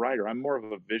 even as a writer, I'm more of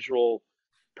a visual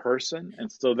person,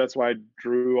 and so that's why I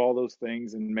drew all those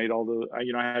things and made all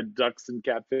I had ducks and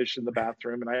catfish in the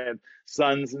bathroom, and I had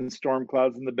suns and storm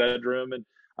clouds in the bedroom,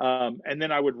 and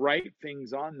then I would write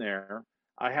things on there.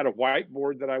 I had a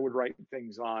whiteboard that I would write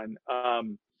things on.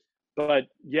 But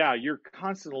yeah, you're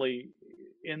constantly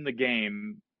in the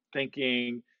game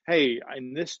thinking, hey,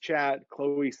 in this chat,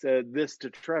 Chloe said this to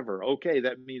Trevor. Okay,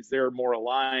 that means they're more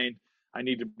aligned. I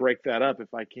need to break that up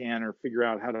if I can, or figure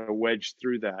out how to wedge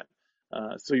through that.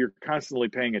 So you're constantly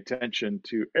paying attention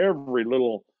to every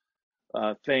little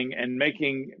thing and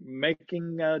making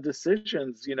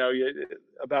decisions.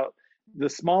 About the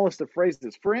smallest of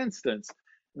phrases. For instance,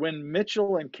 when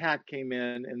Mitchell and Kat came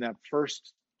in that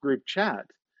first group chat,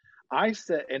 I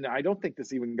said, and I don't think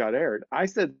this even got aired. I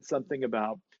said something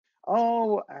about,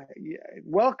 "Oh, yeah,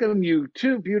 welcome you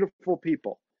two beautiful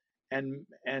people," and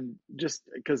just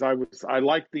because I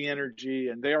liked the energy,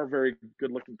 and they are very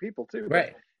good looking people too. But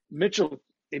Right. Mitchell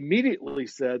immediately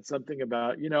said something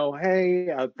about, hey,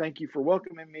 thank you for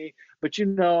welcoming me, but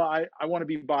I want to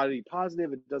be body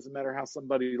positive. It doesn't matter how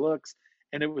somebody looks,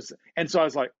 and so I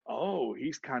was like, oh,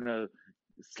 he's kind of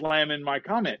slamming my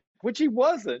comment, which he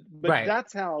wasn't, but Right.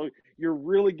 that's how you're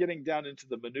really getting down into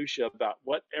the minutia about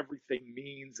what everything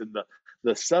means and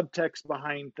the subtext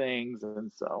behind things.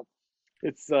 And so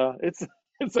it's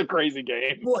it's a crazy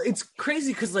game. Well, it's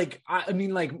crazy because, like, I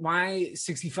mean, like, my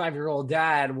 65-year-old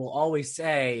dad will always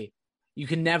say, you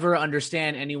can never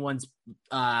understand anyone's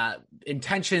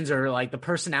intentions or like the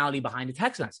personality behind a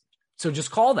text message. So just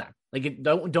call them. Like,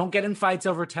 don't get in fights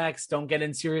over text. Don't get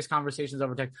in serious conversations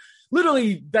over text.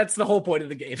 Literally, that's the whole point of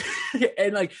the game.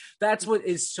 And like, that's what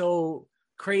is so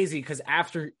crazy because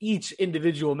after each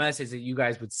individual message that you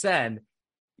guys would send,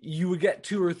 you would get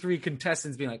two or three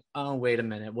contestants being like, oh, wait a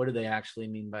minute, what do they actually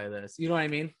mean by this? You know what I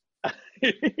mean?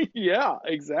 Yeah,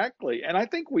 exactly. And I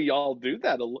think we all do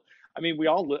that. I mean, we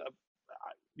all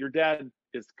your dad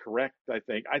is correct.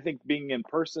 I think being in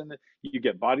person, you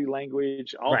get body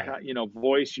language, all Right. kind,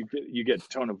 voice, you get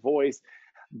tone of voice.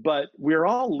 but we're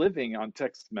all living on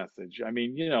text message. I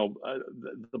mean,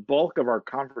 the bulk of our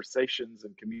conversations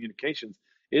and communications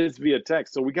is via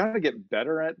text. So we got to get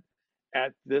better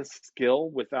at this skill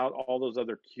without all those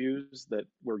other cues that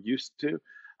we're used to.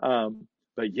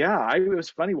 But yeah, it was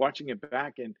funny watching it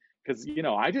back, and because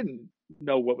I didn't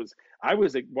know I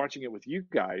was watching it with you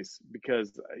guys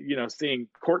because seeing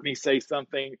Courtney say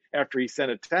something after he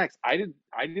sent a text, I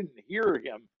didn't hear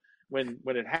him when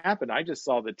it happened. I just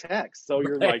saw the text. So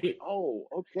you're like, Right. oh,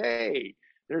 okay,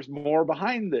 there's more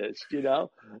behind this. Right.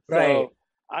 So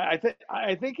I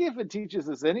think if it teaches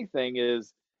us anything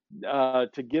is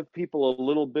to give people a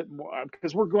little bit more,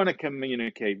 because we're going to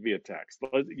communicate via text.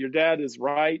 Your dad is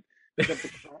right. Pick up the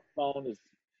phone is,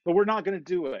 but we're not going to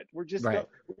do it. Right.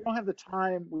 We don't have the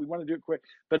time. We want to do it quick.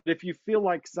 But if you feel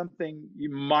like something you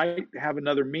might have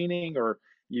another meaning, or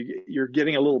you're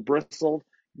getting a little bristled,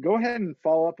 go ahead and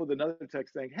follow up with another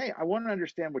text saying, "Hey, I want to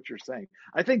understand what you're saying."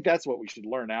 I think that's what we should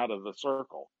learn out of the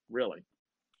circle, really.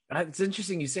 It's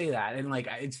interesting you say that, and like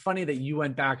it's funny that you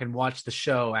went back and watched the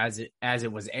show as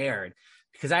it was aired,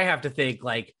 because I have to think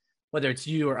like whether it's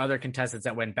you or other contestants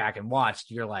that went back and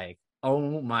watched, you're like,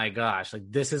 oh my gosh,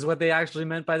 like this is what they actually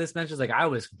meant by this message. Like I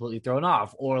was completely thrown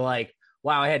off, or like,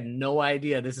 wow, I had no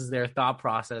idea this is their thought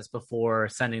process before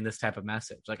sending this type of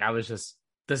message. Like this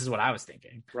is what I was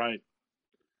thinking. Right.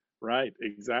 Right,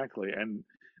 exactly. And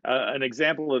an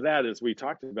example of that is we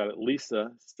talked about it. Lisa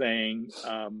saying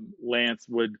Lance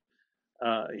would,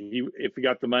 if he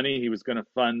got the money, he was going to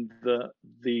fund the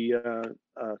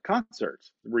concert,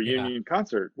 the Yeah. reunion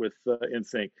concert with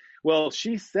NSYNC. Well,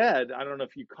 she said, I don't know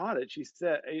if you caught it. She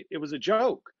said it was a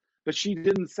joke, but she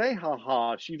didn't say "ha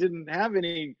ha." She didn't have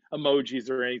any emojis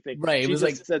or anything. Right. It She was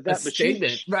like just said a that, but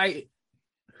statement. Right.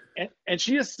 and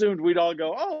she assumed we'd all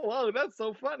go, oh, that's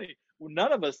so funny. Well,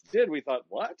 none of us did. We thought,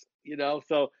 what?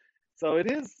 So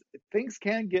it is, things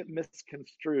can get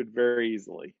misconstrued very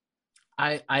easily.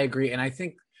 I agree. And I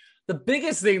think the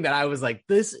biggest thing that I was like,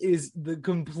 this is the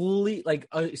complete, like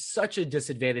such a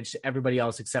disadvantage to everybody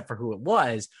else except for who it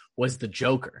was the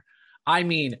Joker. I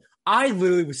mean, I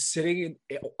literally was sitting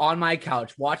on my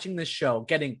couch watching this show,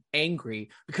 getting angry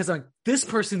because like he's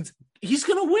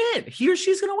going to win. He or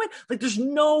she's going to win. Like there's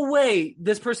no way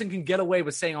this person can get away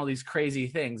with saying all these crazy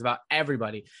things about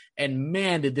everybody. And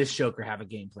man, did this Joker have a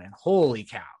game plan. Holy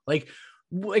cow. Like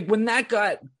when that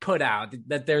got put out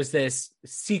that there's this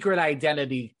secret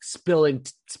identity spilling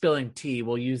tea,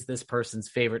 we'll use this person's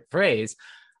favorite phrase.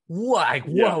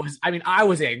 Whoa. I mean, I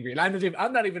was angry, and I'm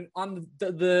not even on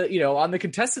the on the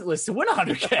contestant list to win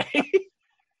 100K.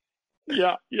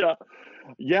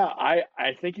 Yeah. I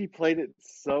think he played it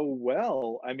so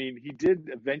well. I mean, he did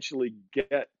eventually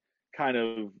get kind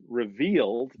of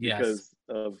revealed Yes. because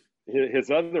of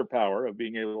his other power of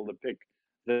being able to pick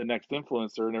the next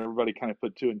influencer, and everybody kind of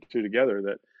put two and two together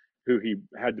that who he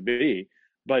had to be.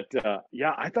 But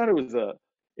yeah, I thought it was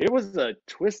a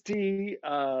twisty.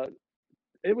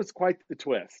 It was quite the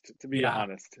twist, to be Yeah.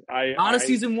 honest. Not a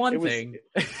season It one was, thing.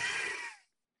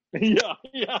 yeah,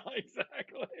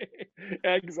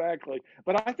 exactly.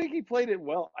 But I think he played it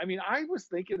well. I mean, I was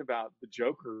thinking about the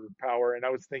Joker power, and I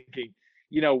was thinking,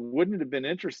 wouldn't it have been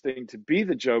interesting to be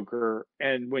the Joker?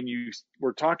 And when you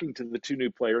were talking to the two new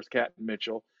players, Kat and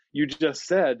Mitchell, you just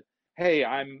said, "Hey,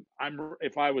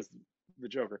 if I was the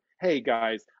Joker, hey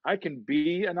guys, I can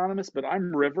be anonymous, but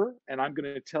I'm River, and I'm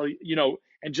going to tell you,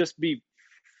 and just be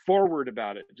forward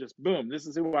about it. Just boom, this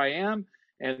is who I am,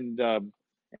 and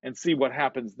see what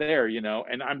happens there,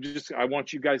 and I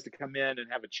want you guys to come in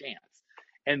and have a chance."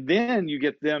 And then you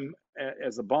get them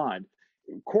as a bond.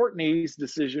 Courtney's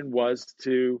decision was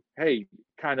to, hey,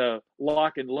 kind of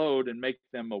lock and load and make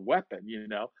them a weapon,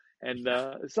 and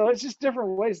so it's just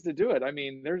different ways to do it. I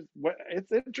mean,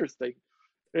 it's interesting.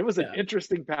 It was an Yeah.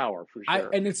 interesting power for sure.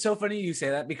 And it's so funny you say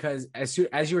that, because as you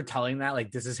were telling that,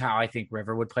 like, this is how I think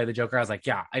River would play the Joker. I was like,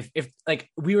 yeah, if like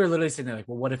we were literally sitting there like,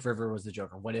 well, what if River was the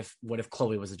Joker? What if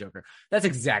Chloe was the Joker? That's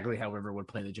exactly how River would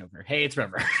play the Joker. Hey, it's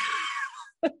River.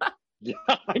 Yeah,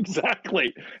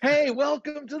 exactly. Hey,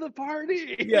 welcome to the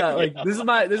party. Yeah, like this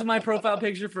is my profile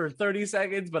picture for 30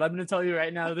 seconds, but I'm gonna tell you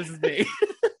right now, this is me.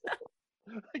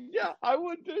 Yeah, I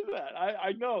would do that.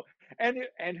 I know,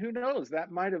 and who knows?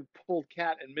 That might have pulled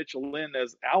Kat and Mitchell in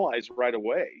as allies right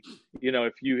away.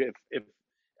 If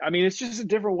I mean, it's just a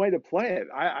different way to play it.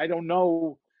 I don't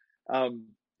know.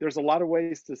 There's a lot of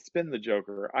ways to spin the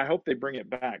Joker. I hope they bring it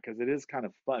back because it is kind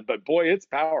of fun. But boy, it's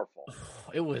powerful.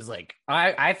 It was like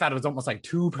I thought it was almost like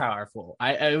too powerful.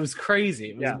 It was crazy.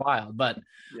 It was wild. But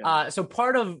so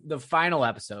part of the final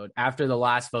episode, after the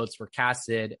last votes were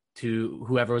casted to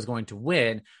whoever was going to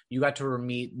win, you got to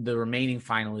meet the remaining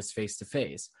finalists face to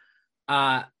face.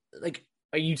 like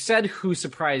you said who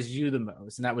surprised you the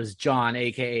most, and that was John,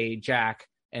 aka Jack,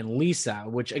 and Lisa,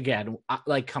 which again,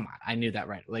 like, come on, I knew that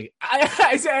right. Like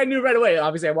I said, I knew right away.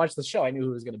 Obviously, I watched the show, I knew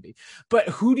who it was going to be. But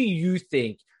who do you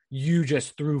think you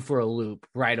just threw for a loop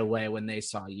right away when they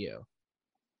saw you?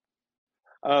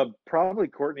 Probably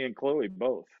Courtney and Chloe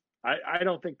both. I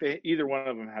don't think either one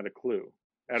of them had a clue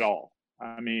at all.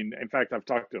 I mean, in fact, I've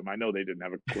talked to them. I know they didn't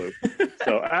have a clue.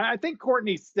 So I think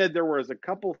Courtney said there was a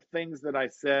couple things that I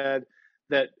said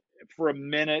that for a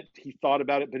minute he thought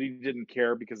about it, but he didn't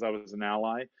care because I was an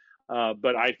ally.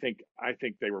 But I think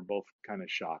they were both kind of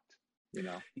shocked, you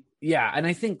know. Yeah, and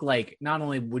I think like not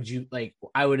only would you like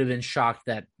I would have been shocked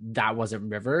that that wasn't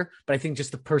River, but I think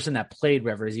just the person that played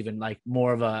River is even like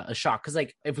more of a shock because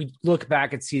like if we look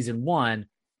back at season one,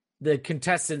 the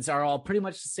contestants are all pretty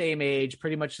much the same age,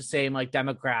 pretty much the same like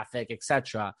demographic,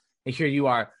 etc. And here you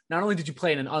are. Not only did you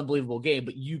play in an unbelievable game,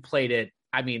 but you played it,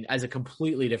 I mean, as a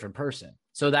completely different person.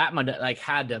 So that might like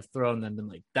had to have thrown them and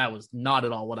like that was not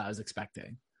at all what I was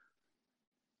expecting.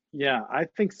 Yeah, I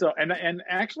think so. And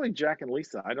actually Jack and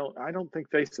Lisa, I don't think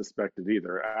they suspected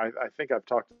either. I think I've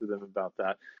talked to them about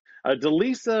that.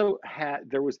 Delisa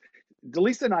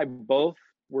and I both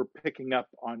were picking up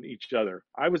on each other.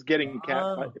 I was getting Oh,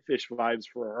 catfish vibes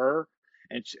for her,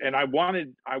 and I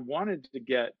wanted to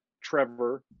get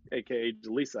Trevor, aka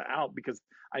Delisa, out because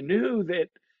I knew that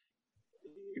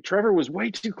Trevor was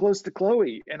way too close to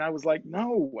Chloe. And I was like,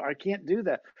 no, I can't do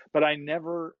that. But I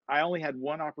only had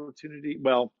one opportunity.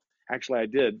 Well, actually, I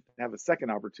did have a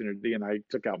second opportunity and I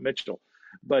took out Mitchell.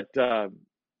 But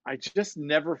I just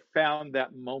never found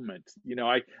that moment.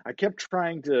 I kept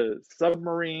trying to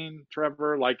submarine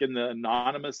Trevor, like in the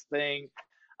anonymous thing,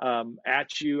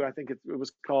 at you, I think it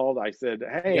was called. I said,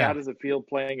 hey, how yeah. does it feel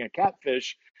playing a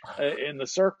catfish in the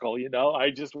circle?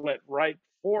 I just went right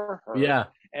for her. Yeah.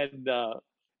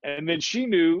 And then she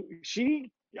knew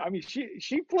I mean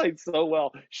she played so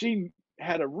well. She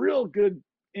had a real good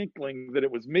inkling that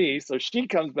it was me, so she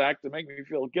comes back to make me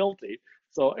feel guilty.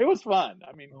 So it was fun.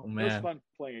 I mean, Oh it was man. fun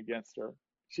playing against her.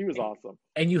 She was awesome.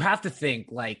 And you have to think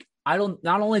like I don't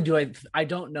not only do I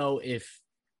don't know if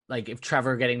like if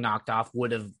Trevor getting knocked off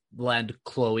would have led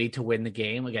Chloe to win the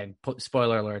game again,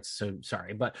 spoiler alerts, so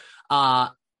sorry, but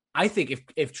I think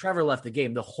if Trevor left the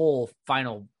game the whole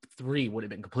final three would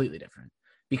have been completely different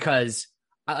because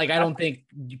like I I, don't think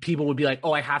people would be like,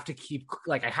 oh, I have to keep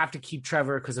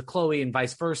Trevor because of Chloe and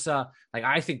vice versa. Like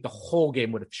I think the whole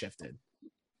game would have shifted.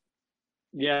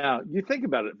 Yeah, you think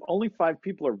about it. Only five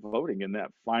people are voting in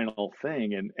that final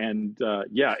thing, and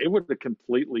yeah, it would have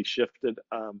completely shifted.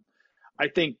 I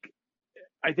think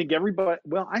I think everybody.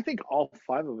 Well, I think all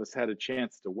five of us had a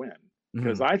chance to win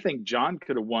because Mm-hmm. I think John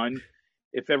could have won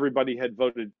if everybody had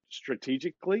voted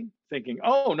strategically, thinking,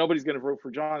 "Oh, nobody's going to vote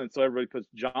for John," and so everybody puts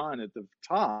John at the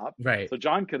top. Right. So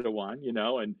John could have won,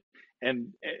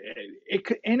 and it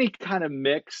could any kind of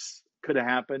mix could have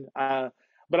happened.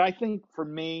 But I think for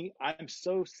me, I'm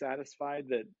so satisfied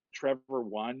that Trevor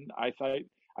won. I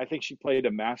think she played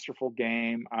a masterful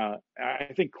game. I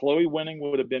think Chloe winning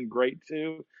would have been great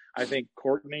too. I think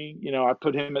Courtney, I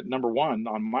put him at number one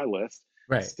on my list.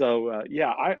 Right. So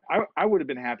yeah, I would have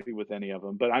been happy with any of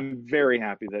them, but I'm very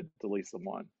happy that Delisa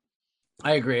won.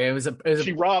 I agree. It was a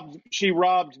She robbed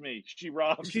me. She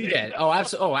robbed She me. did. Oh,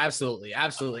 absolutely. Oh, absolutely.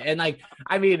 Absolutely. And like,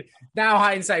 I mean, now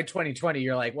hindsight 2020,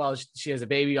 you're like, well, she has a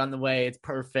baby on the way. It's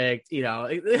perfect. Yeah,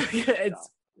 It's yeah,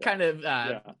 kind of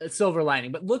yeah. a silver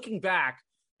lining. But looking back,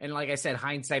 and like I said,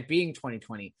 hindsight being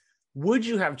 2020, would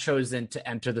you have chosen to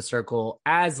enter the circle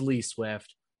as Lee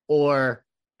Swift or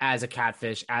as a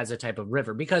catfish, as a type of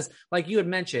river? Because like you had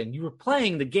mentioned, you were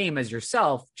playing the game as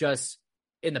yourself just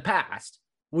in the past.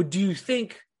 Do you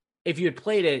think if you had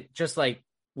played it just like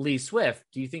Lee Swift,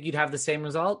 do you think you'd have the same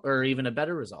result or even a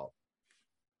better result?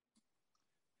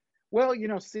 Well,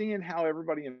 seeing how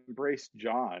everybody embraced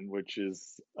John, which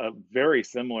is a very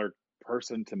similar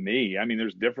person to me. I mean,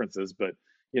 there's differences, but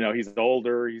he's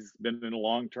older, he's been in a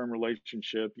long-term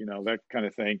relationship, that kind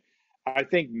of thing. I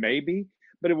think maybe,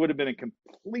 but it would have been a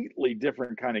completely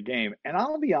different kind of game. And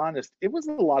I'll be honest, it was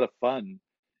a lot of fun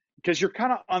because you're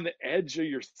kind of on the edge of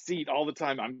your seat all the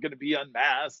time. I'm going to be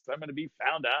unmasked. I'm going to be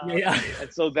found out. Yeah.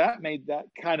 And so that made that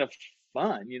kind of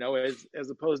fun, as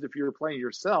opposed to if you were playing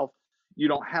yourself, you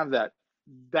don't have that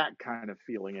kind of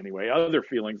feeling anyway. Other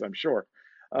feelings, I'm sure.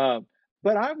 Uh,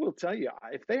 but I will tell you,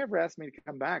 if they ever asked me to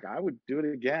come back, I would do it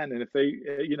again. And if they,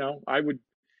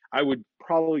 I would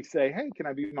probably say, "Hey, can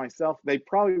I be myself?" They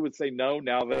probably would say no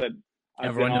now that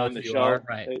I've been Everyone knows on who the you are. show.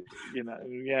 Right.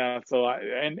 Yeah. So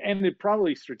and it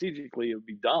probably strategically it would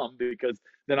be dumb because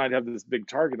then I'd have this big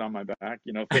target on my back,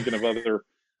 thinking of other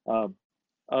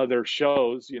other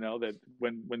shows, that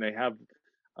when they have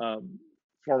um,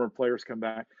 former players come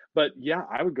back. But yeah,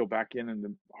 I would go back in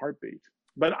the heartbeat.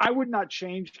 But I would not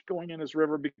change going in as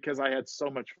River because I had so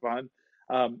much fun.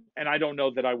 And I don't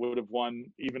know that I would have won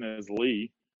even as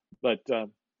Lee, but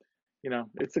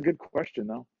it's a good question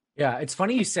though. Yeah, it's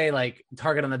funny you say like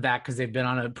target on the back because they've been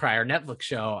on a prior Netflix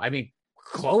show. I mean,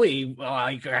 Chloe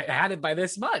like had it by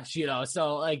this much,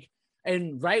 So like,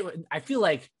 and right, I feel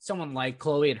like someone like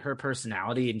Chloe and her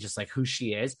personality and just like who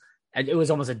she is, and it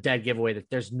was almost a dead giveaway that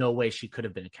there's no way she could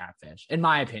have been a catfish, in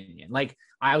my opinion. Like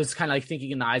I was kind of like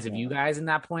thinking in the eyes of you Yeah. guys in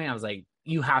that point, I was like,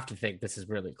 you have to think this is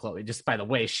really Chloe just by the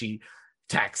way she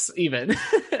texts, even.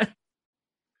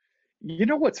 You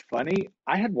know what's funny?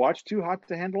 I had watched Too Hot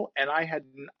to Handle, and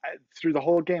through the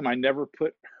whole game, I never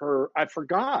put her. I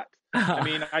forgot. I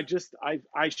mean,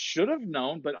 I should have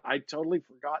known, but I totally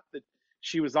forgot that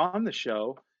she was on the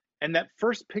show. And that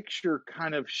first picture,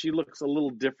 kind of, she looks a little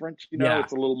different. Yeah,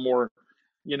 It's a little more,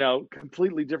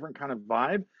 completely different kind of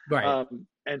vibe. right.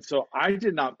 And so I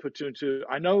did not put two and two.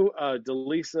 I know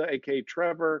Delisa, aka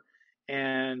Trevor,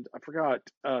 and I forgot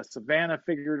Savannah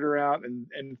figured her out,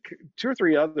 and two or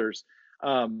three others,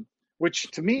 which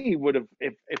to me would have,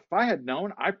 if I had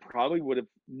known, I probably would have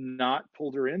not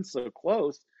pulled her in so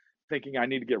close, thinking I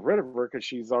need to get rid of her because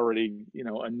she's already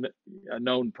a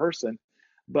known person.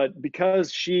 But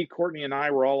because Courtney, and I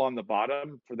were all on the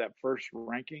bottom for that first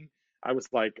ranking, I was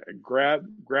like, grab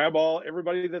all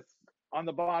everybody that's on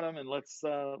the bottom, and let's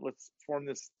form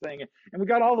this thing, and we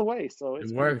got all the way, so It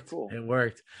it's pretty worked. cool. It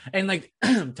worked. And like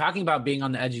talking about being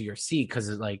on the edge of your seat because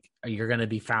like you're going to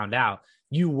be found out.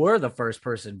 You were the first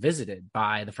person visited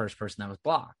by the first person that was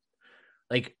blocked.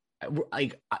 Like,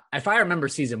 like if I remember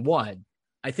season one,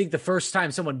 I think the first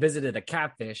time someone visited a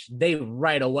catfish, they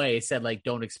right away said like,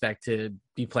 "Don't expect to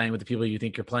be playing with the people you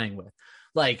think you're playing with."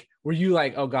 Like, were you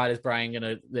like, "Oh God, is Brian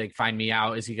gonna like find me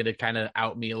out? Is he gonna kind of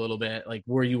out me a little bit?" Like,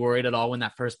 were you worried at all when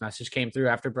that first message came through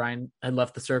after Brian had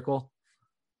left the circle?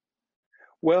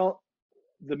 Well,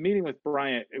 the meeting with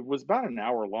Bryant, it was about an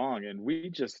hour long, and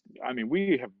I mean,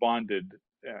 we have bonded.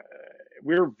 Uh,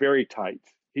 we're very tight.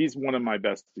 He's one of my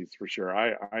besties for sure.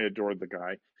 I adore the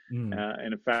guy. Mm.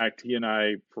 And in fact, he and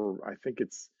I, I think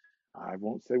I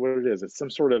won't say what it is. It's some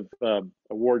sort of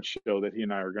award show that he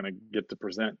and I are going to get to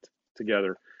present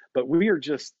together. But we're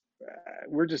just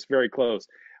very close.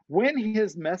 When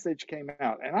his message came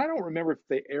out, and I don't remember if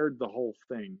they aired the whole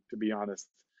thing, to be honest,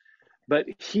 but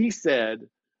he said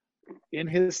in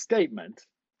his statement,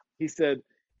 he said,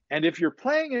 and if you're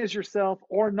playing as yourself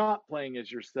or not playing as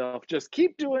yourself, just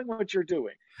keep doing what you're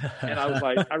doing. And I was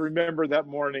like, I remember that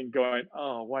morning going,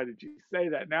 oh, why did you say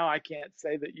that? Now I can't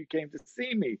say that you came to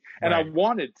see me. And I Right.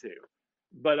 wanted to,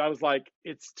 but I was like,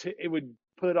 it would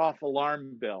put off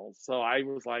alarm bells. So I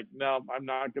was like, no, I'm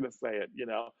not going to say it.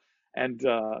 And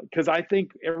because I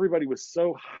think everybody was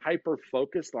so hyper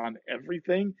focused on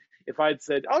everything. If I'd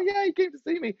said, oh, yeah, he came to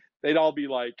see me, they'd all be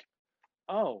like,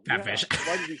 oh, yeah, Catfish.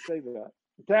 why did you say that?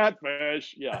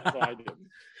 Catfish. Yeah, so I didn't.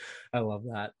 I love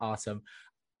that. Awesome.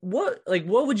 What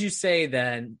would you say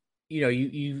then?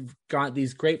 You've got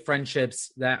these great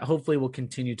friendships that hopefully will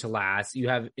continue to last. You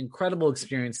have incredible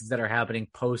experiences that are happening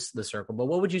post the circle. But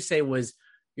what would you say was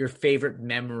your favorite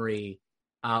memory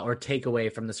or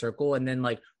takeaway from the circle? And then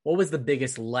like what was the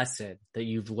biggest lesson that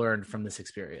you've learned from this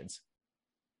experience?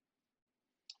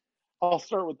 I'll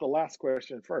start with the last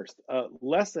question first.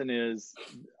 Lesson is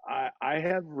I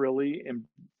have really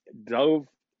dove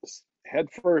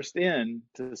headfirst in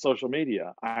to social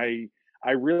media. I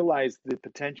realize the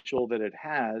potential that it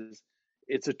has.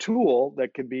 It's a tool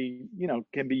that can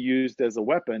be used as a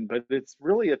weapon, but it's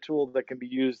really a tool that can be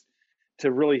used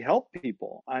to really help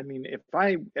people. I mean, if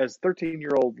I, as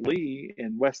 13-year-old Lee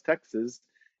in West Texas,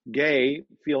 gay,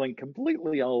 feeling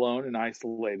completely alone and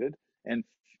isolated and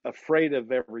afraid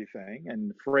of everything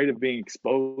and afraid of being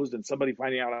exposed and somebody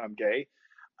finding out I'm gay,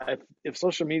 if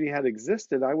social media had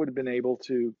existed, I would have been able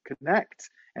to connect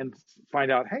and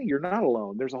find out, hey, you're not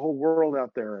alone. There's a whole world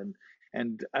out there,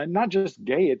 and not just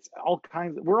gay. It's all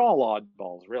kinds. We're all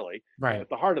oddballs, really. Right. At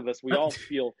the heart of us, we all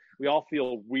feel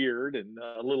weird and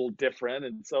a little different,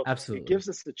 and so it Absolutely. gives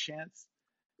us a chance.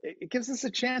 It gives us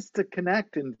a chance to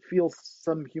connect and feel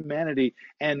some humanity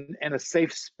and a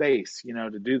safe space,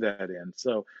 to do that in.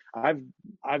 So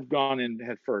I've gone in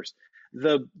head first.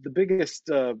 The biggest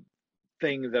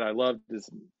thing that I loved is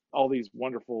all these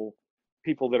wonderful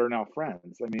people that are now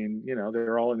friends. I mean,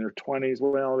 they're all in their 20s.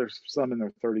 Well, there's some in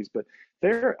their 30s, but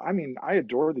I mean, I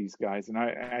adore these guys, and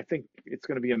I think it's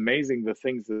going to be amazing the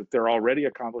things that they're already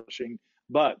accomplishing,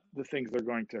 but the things they're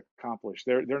going to accomplish.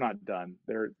 They're not done.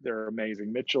 They're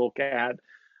amazing. Mitchell, Kat,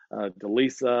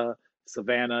 Delisa,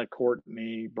 Savannah,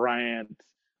 Courtney, Bryant,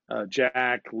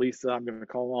 Jack, Lisa. I'm going to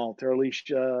call them all. Tara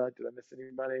Alicia. Did I miss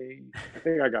anybody? I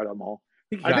think I got them all.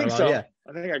 I think so. Yeah.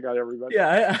 I think I got everybody.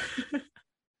 Yeah.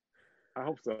 I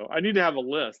hope so. I need to have a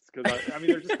list because I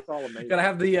mean they're just all amazing. Gotta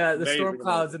have the storm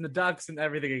clouds and the ducks and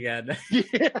everything again.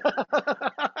 Yeah,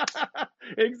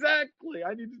 exactly.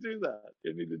 I need to do that.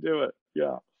 I need to do it.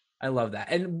 Yeah, I love that.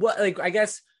 And what, like, I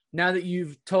guess now that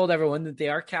you've told everyone that they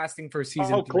are casting for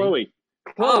season 3.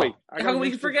 Chloe. How can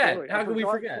we forget? Chloe. How can we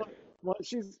forget? Well,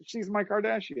 she's my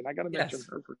Kardashian. I got to mention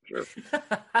her for sure.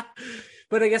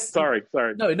 But I guess sorry.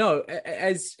 No.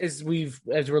 As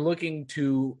we're looking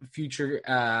to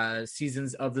future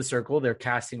seasons of The Circle, they're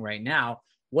casting right now.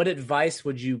 What advice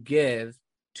would you give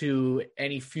to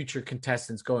any future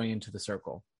contestants going into The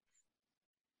Circle?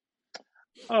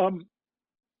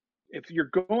 If you're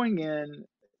going in,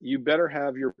 you better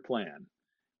have your plan.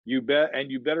 You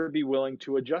better be willing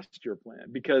to adjust your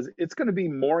plan because it's going to be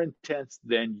more intense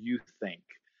than you think.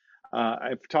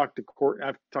 I've talked to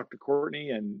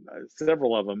Courtney and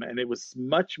several of them, and it was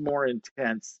much more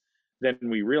intense than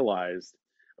we realized.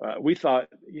 We thought,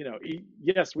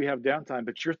 yes, we have downtime,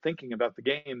 but you're thinking about the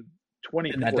game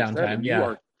 24/7. Yeah. You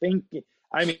are thinking.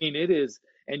 I mean, it is,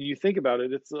 and you think about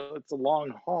it. It's a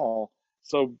long haul.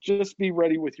 So just be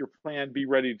ready with your plan. Be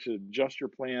ready to adjust your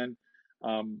plan.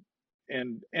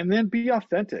 And then be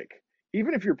authentic.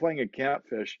 Even if you're playing a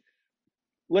catfish,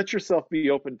 let yourself be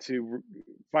open to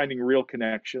finding real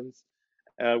connections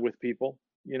with people.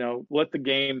 Put the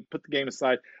game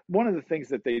aside. One of the things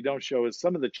that they don't show is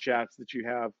some of the chats that you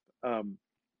have.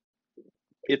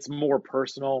 It's more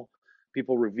personal.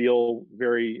 People reveal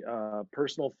very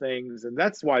personal things, and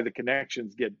that's why the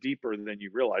connections get deeper than you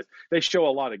realize. They show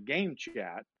a lot of game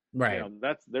chat. Right.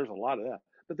 There's a lot of that.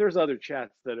 But there's other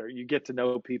chats that you get to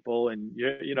know people, and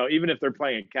even if they're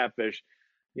playing a catfish,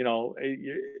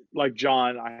 like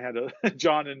John,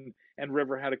 John and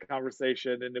River had a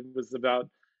conversation, and it was about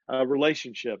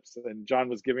relationships, and John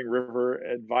was giving River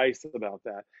advice about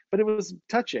that. But it was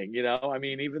touching, I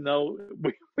mean, even though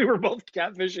we were both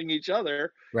catfishing each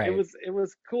other, right. It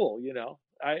was cool,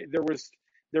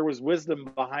 there was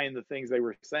wisdom behind the things they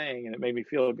were saying, and it made me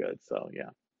feel good. So yeah,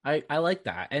 I like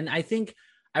that, and I think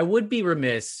I would be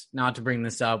remiss not to bring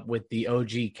this up with the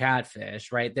OG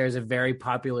Catfish, right? There's a very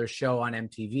popular show on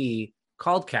MTV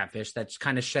called Catfish that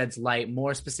kind of sheds light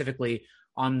more specifically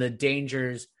on the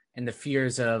dangers and the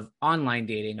fears of online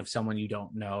dating of someone you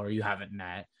don't know or you haven't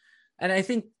met. And I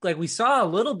think like we saw a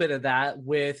little bit of that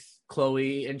with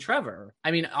Chloe and Trevor.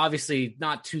 I mean, obviously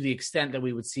not to the extent that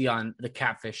we would see on the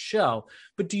Catfish show,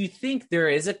 but do you think there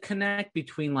is a connect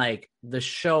between like the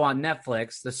show on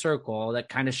Netflix, The Circle, that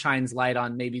kind of shines light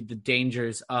on maybe the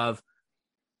dangers of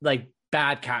like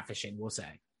bad catfishing, we'll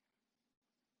say?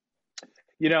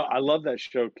 I love that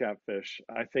show, Catfish.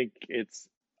 I think it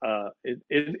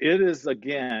is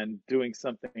again doing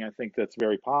something I think that's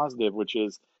very positive, which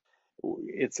is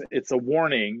it's a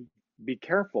warning. Be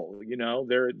careful.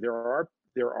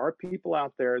 There are people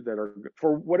out there that are,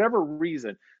 for whatever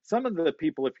reason, some of the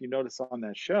people, if you notice on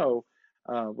that show,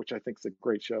 which I think is a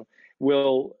great show,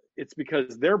 it's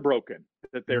because they're broken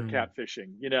that they're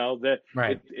catfishing. That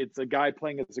right. It's a guy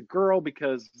playing as a girl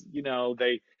because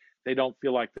they don't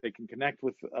feel like they can connect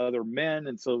with other men,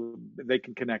 and so they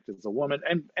can connect as a woman,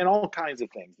 and all kinds of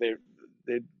things.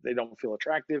 They don't feel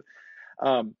attractive.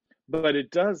 But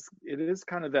it is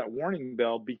kind of that warning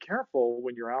bell. Be careful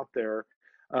when you're out there.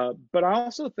 But I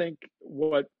also think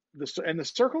the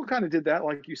Circle kind of did that,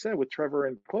 like you said, with Trevor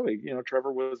and Chloe.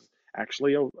 Trevor was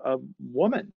actually a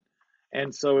woman.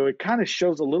 And so it kind of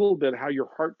shows a little bit how your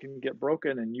heart can get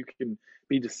broken and you can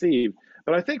be deceived.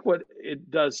 But I think what it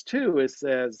does too is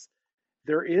says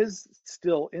there is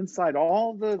still, inside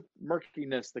all the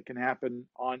murkiness that can happen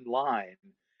online,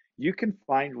 you can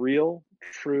find real,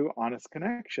 true, honest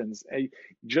connections.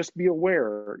 Just be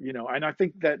aware, and I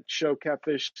think that show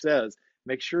Catfish says,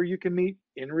 make sure you can meet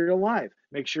in real life.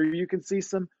 Make sure you can see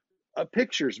some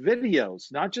pictures,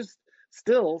 videos, not just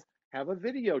stills, have a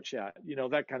video chat,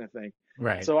 that kind of thing.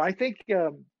 Right. So I think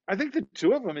the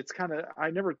two of them, it's kind of,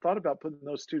 I never thought about putting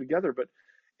those two together, but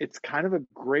it's kind of a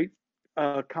great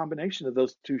combination of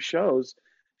those two shows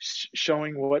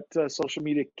showing what social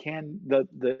media can,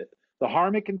 the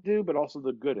harm it can do, but also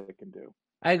the good it can do.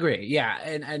 I agree. Yeah.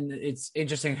 And it's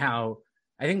interesting how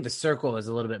I think The Circle is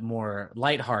a little bit more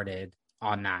lighthearted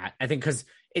on that. I think because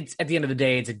it's, at the end of the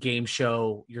day, it's a game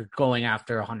show. You're going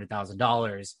after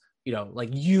 $100,000. Like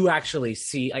you actually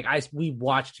see, like we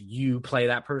watched you play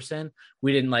that person.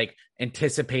 We didn't like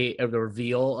anticipate the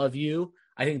reveal of you.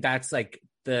 I think that's like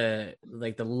the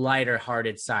lighter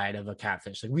hearted side of a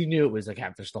catfish. Like we knew it was a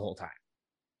catfish the whole time.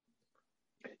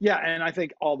 Yeah, and I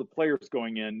think all the players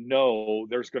going in know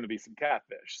there's going to be some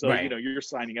catfish. So, Right. you're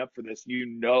signing up for this.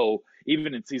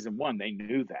 Even in season one, they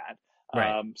knew that.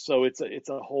 Right. So it's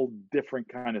a whole different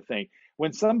kind of thing.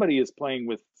 When somebody is playing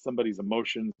with somebody's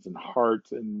emotions and heart,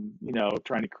 and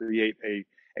trying to create a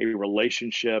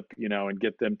relationship, and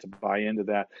get them to buy into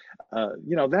that,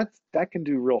 that can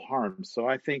do real harm. So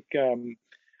I think,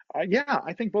 yeah,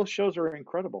 I think both shows are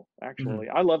incredible. Mhm. Actually,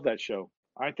 I love that show.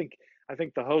 I think I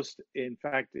think the host, in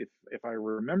fact, if I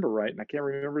remember right, and I can't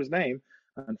remember his name,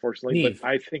 unfortunately, but Neve.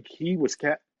 I think he was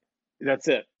cat. That's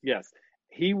it. Yes,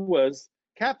 he was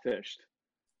catfished,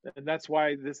 and that's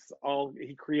why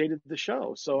he created the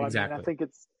show. So I mean, Exactly.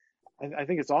 I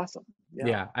think it's awesome. Yeah.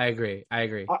 Yeah, I agree. I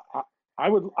agree. I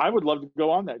would love to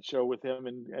go on that show with him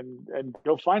and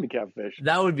go find a catfish.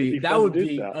 That would It'd be be that fun to would do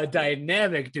be that. a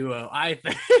dynamic duo, I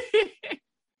think.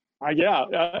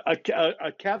 Yeah,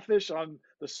 a catfish on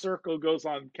the circle goes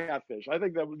on catfish. I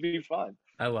think that would be fun.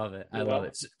 I love it. I You love know?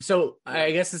 it. So Yeah.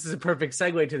 I guess this is a perfect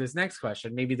segue to this next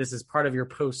question. Maybe this is part of your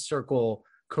post circle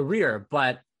career,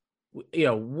 but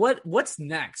what's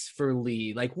next for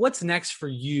Lee? Like, what's next for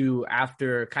you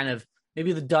after kind of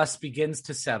maybe the dust begins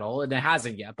to settle, and it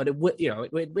hasn't yet, but it will.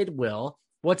 It will.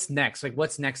 What's next? Like,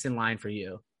 what's next in line for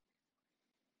you?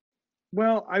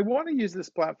 Well, I want to use this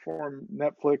platform,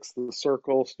 Netflix, The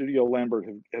Circle, Studio Lambert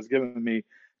has given me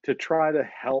to try to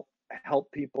help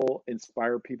people,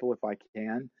 inspire people if I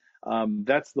can.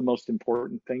 That's the most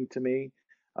important thing to me.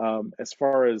 As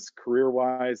far as career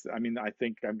wise, I mean, I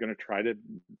think I'm going to try to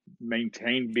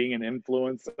maintain being an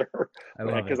influencer I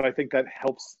love because it. I think that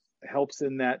helps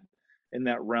in that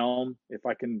realm. If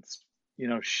I can,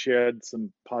 shed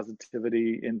some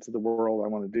positivity into the world, I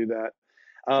want to do that.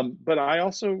 But I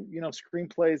also,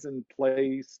 screenplays and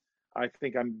plays. I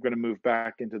think I'm going to move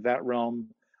back into that realm.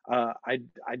 Uh, I,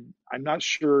 I, I'm not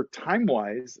sure time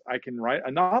wise I can write.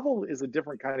 A novel is a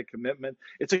different kind of commitment.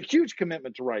 It's a huge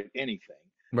commitment to write anything,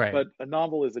 Right. but a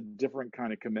novel is a different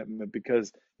kind of commitment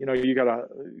because, you got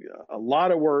a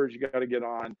lot of words you got to get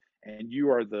on, and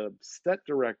you are the set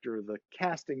director, the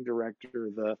casting director,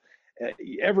 the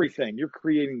everything. You're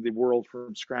creating the world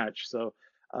from scratch. So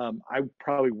I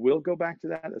probably will go back to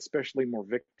that, especially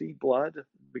Morvicti Blood,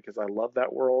 because I love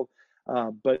that world.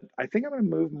 But I think I'm going to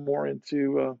move more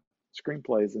into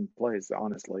screenplays and plays,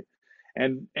 honestly.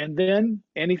 And then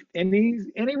any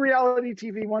reality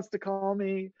TV wants to call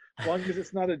me, as long as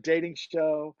it's not a dating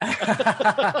show.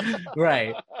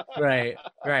 Right. Right.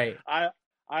 Right. I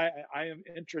I am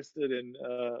interested in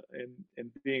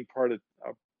being part of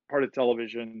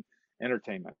television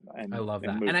entertainment I love and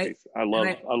that. movies. And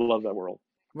I I love that world.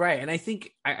 Right. And I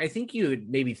think you had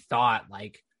maybe thought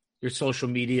like your social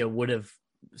media would have,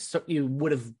 you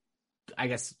would have, I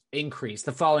guess, increased.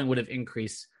 The following would have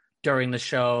increased during the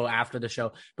show, after the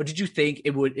show. But did you think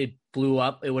it blew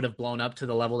up, it would have blown up to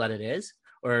the level that it is?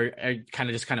 Or it kind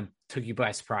of took you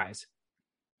by surprise?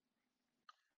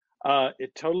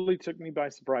 It totally took me by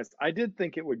surprise. I did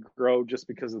think it would grow just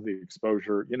because of the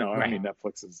exposure. I Right. mean,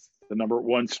 Netflix is the number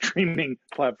one streaming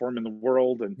platform in the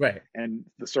world, and Right. and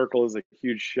The Circle is a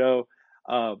huge show.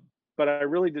 Uh, but I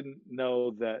really didn't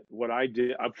know that what I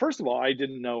did. First of all, I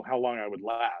didn't know how long I would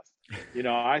last.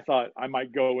 I thought I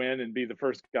might go in and be the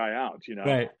first guy out.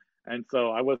 Right. And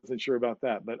so I wasn't sure about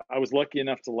that. But I was lucky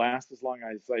enough to last as long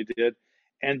as I did.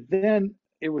 And then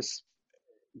it was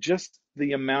just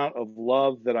the amount of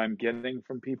love that I'm getting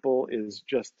from people is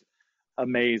just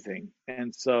amazing.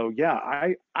 And so, yeah,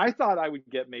 I thought I would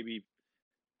get maybe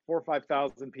 4 or 5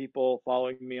 thousand people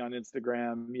following me on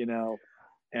Instagram,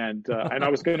 and I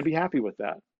was going to be happy with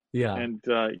that. Yeah. And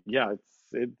yeah,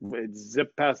 it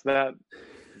zipped past that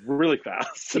really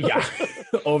fast. Yeah.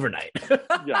 Overnight.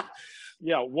 Yeah.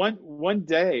 Yeah, one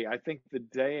day, I think the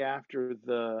day after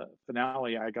the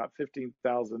finale, I got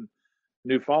 15,000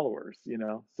 new followers.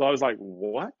 So I was like,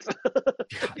 what?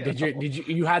 You know?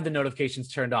 You had the notifications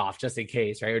turned off just in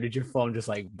case, right? Or did your phone just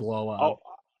like blow Oh, up?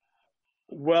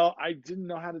 well, I didn't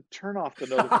know how to turn off the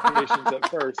notifications at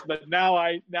first, but now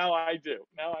I do.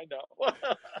 Now I know.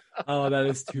 Oh, that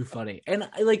is too funny. And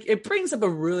like it brings up a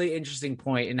really interesting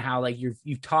point in how like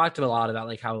you've talked a lot about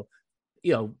like how,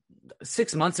 you know,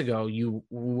 6 months ago you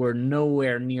were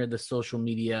nowhere near the social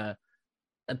media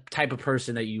type of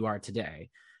person that you are today.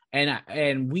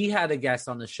 And we had a guest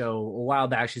on the show a while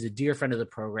back. She's a dear friend of the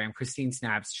program, Christine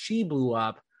Snaps. She blew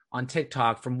up on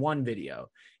TikTok from one video,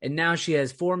 and now she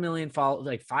has 4 million followers,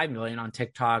 like 5 million on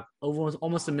TikTok,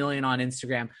 almost a million on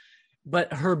Instagram.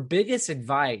 But her biggest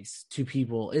advice to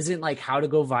people isn't like how to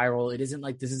go viral. It isn't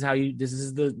like this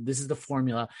is the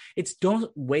formula. It's don't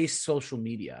waste social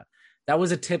media. that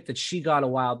was a tip that she got a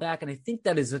while back. And I think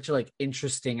that is such a like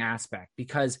interesting aspect,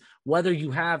 because whether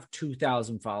you have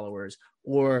 2,000 followers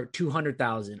or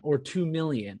 200,000 or 2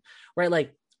 million, right?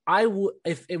 Like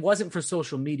if it wasn't for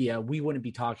social media, we wouldn't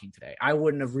be talking today. I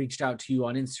wouldn't have reached out to you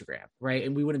on Instagram, right?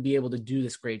 And we wouldn't be able to do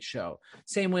this great show.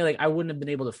 Same way, like I wouldn't have been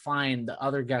able to find the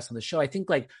other guests on the show. I think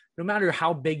like no matter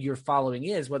how big your following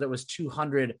is, whether it was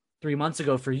 200 3 months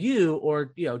ago for you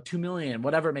or, 2 million,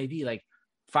 whatever it may be, like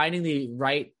finding the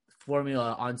right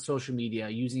formula on social media,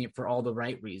 using it for all the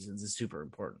right reasons is super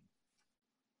important.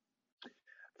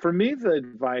 For me, the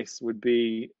advice would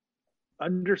be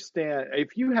understand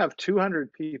if you have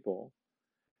 200 people,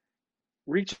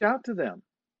 reach out to them,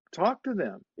 talk to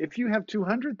them. If you have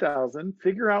 200,000,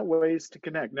 figure out ways to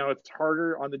connect. Now, it's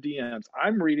harder on the DMs. I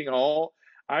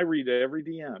read every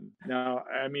DM. Now,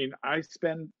 I mean, I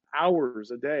spend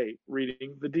hours a day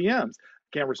reading the DMs.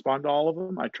 Can't respond to all of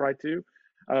them. I try to,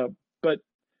 but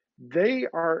value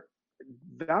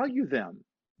them.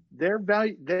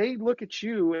 They look at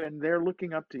you and they're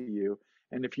looking up to you.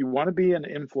 And if you want to be an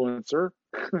influencer,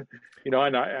 and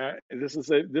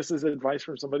this is advice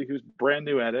from somebody who's brand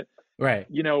new at it. Right.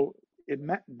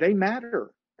 They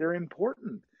matter. They're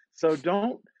important. So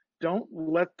don't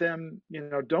let them,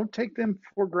 don't take them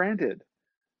for granted.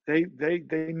 They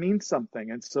mean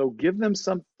something. And so give them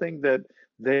something that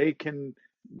they can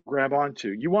grab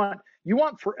onto. You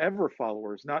want forever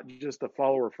followers, not just a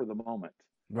follower for the moment.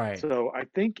 Right. So I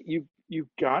think you've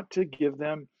got to give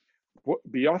them,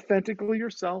 be authentically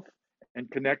yourself and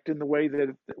connect in the way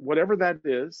that whatever that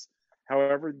is,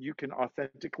 however you can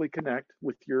authentically connect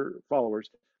with your followers,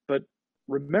 but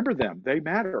remember them. They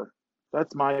matter.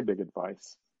 That's my big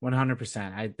advice.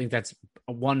 100%. I think that's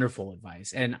a wonderful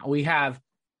advice. And we have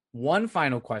one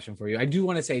final question for you. I do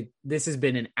want to say this has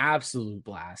been an absolute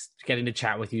blast getting to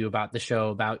chat with you about the show,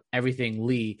 about everything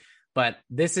Lee. But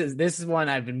this is one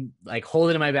I've been like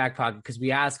holding in my back pocket because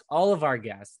we ask all of our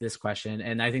guests this question,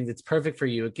 and I think it's perfect for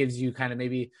you. It gives you kind of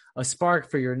maybe a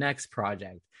spark for your next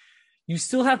project. You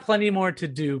still have plenty more to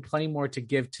do, plenty more to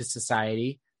give to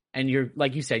society. And you're,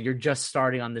 like you said, you're just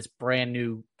starting on this brand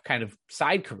new kind of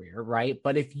side career, right?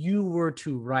 But if you were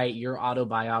to write your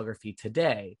autobiography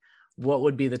today, what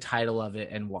would be the title of it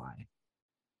and why?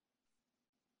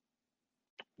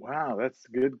 Wow, that's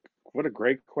good. What a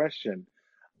great question.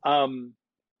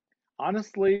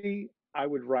 Honestly, I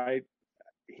would write,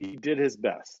 he did his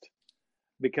best,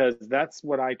 because that's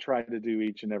what I try to do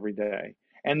each and every day.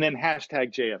 And then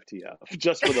hashtag JFTF,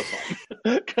 just for the fun,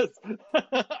 because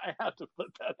I have to put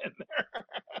that in there.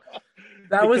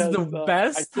 That was the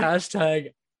best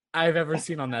hashtag I've ever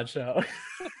seen on that show.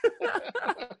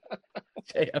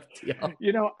 JFTF.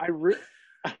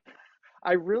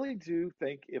 I really do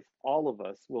think if all of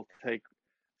us will take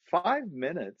 5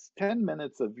 minutes, 10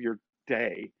 minutes of your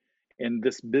day in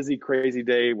this busy, crazy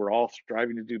day, we're all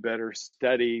striving to do better,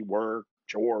 study, work,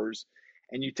 chores,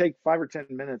 and you take 5 or 10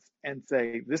 minutes and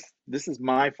say, this is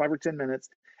my 5 or 10 minutes,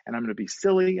 and I'm going to be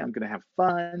silly. I'm going to have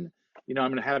fun. I'm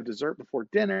going to have dessert before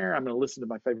dinner. I'm going to listen to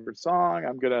my favorite song.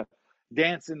 I'm going to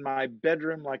dance in my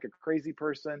bedroom like a crazy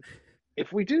person.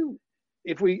 If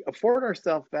we afford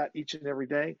ourselves that each and every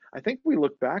day, I think we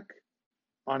look back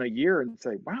on a year and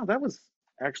say, wow, that was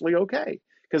actually okay,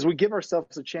 because we give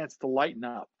ourselves a chance to lighten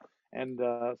up. And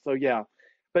so yeah,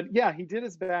 but yeah, he did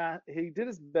his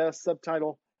best.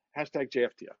 Subtitle hashtag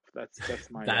JFTF. That's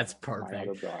my perfect. My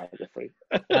autobiography.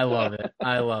 I love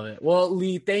it. Well,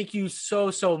 Lee, thank you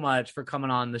so much for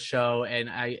coming on the show. And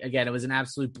it was an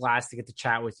absolute blast to get to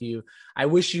chat with you. I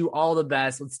wish you all the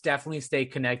best. Let's definitely stay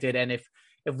connected. And if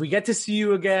we get to see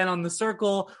you again on The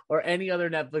Circle or any other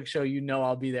Netflix show,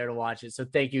 I'll be there to watch it. So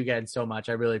thank you again so much.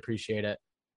 I really appreciate it.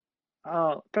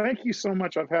 Thank you so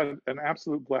much. I've had an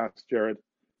absolute blast, Jared.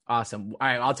 Awesome. All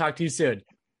right. I'll talk to you soon.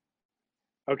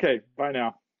 Okay. Bye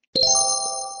now.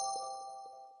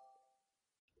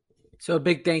 So a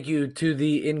big thank you to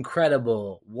the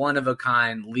incredible,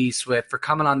 one-of-a-kind Lee Swift for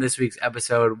coming on this week's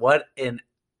episode. What an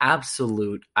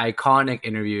absolute iconic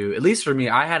interview. At least for me,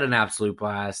 I had an absolute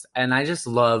blast, and I just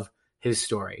love his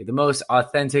story. The most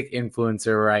authentic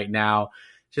influencer right now,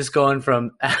 just going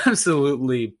from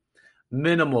absolutely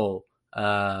minimal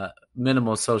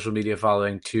social media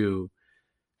following to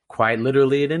quite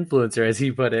literally an influencer, as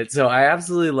he put it. So I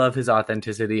absolutely love his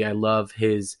authenticity. I love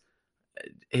his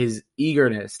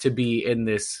eagerness to be in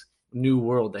this new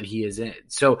world that he is in.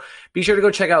 So be sure to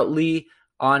go check out Lee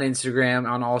on Instagram,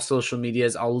 on all social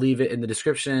medias. I'll leave it in the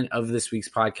description of this week's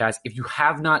podcast. If you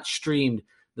have not streamed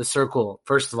The Circle,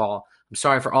 first of all, I'm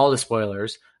sorry for all the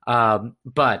spoilers,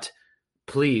 but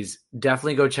please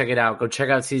definitely go check it out. Go check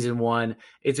out season 1.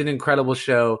 It's an incredible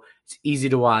show. It's easy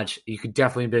to watch. You could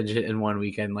definitely binge it in one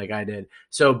weekend like I did.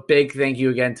 So big thank you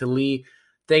again to Lee.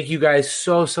 Thank you guys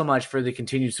so much for the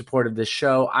continued support of this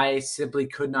show. I simply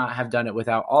could not have done it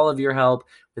without all of your help,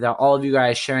 without all of you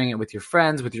guys sharing it with your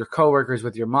friends, with your coworkers,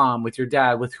 with your mom, with your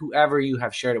dad, with whoever you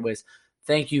have shared it with.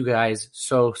 Thank you guys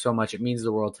so much. It means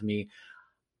the world to me.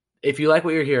 If you like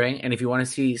what you're hearing and if you want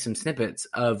to see some snippets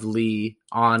of Lee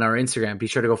on our Instagram, be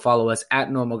sure to go follow us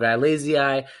at Normal Guy Lazy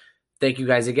Eye. Thank you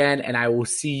guys again, and I will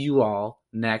see you all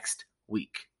next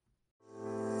week.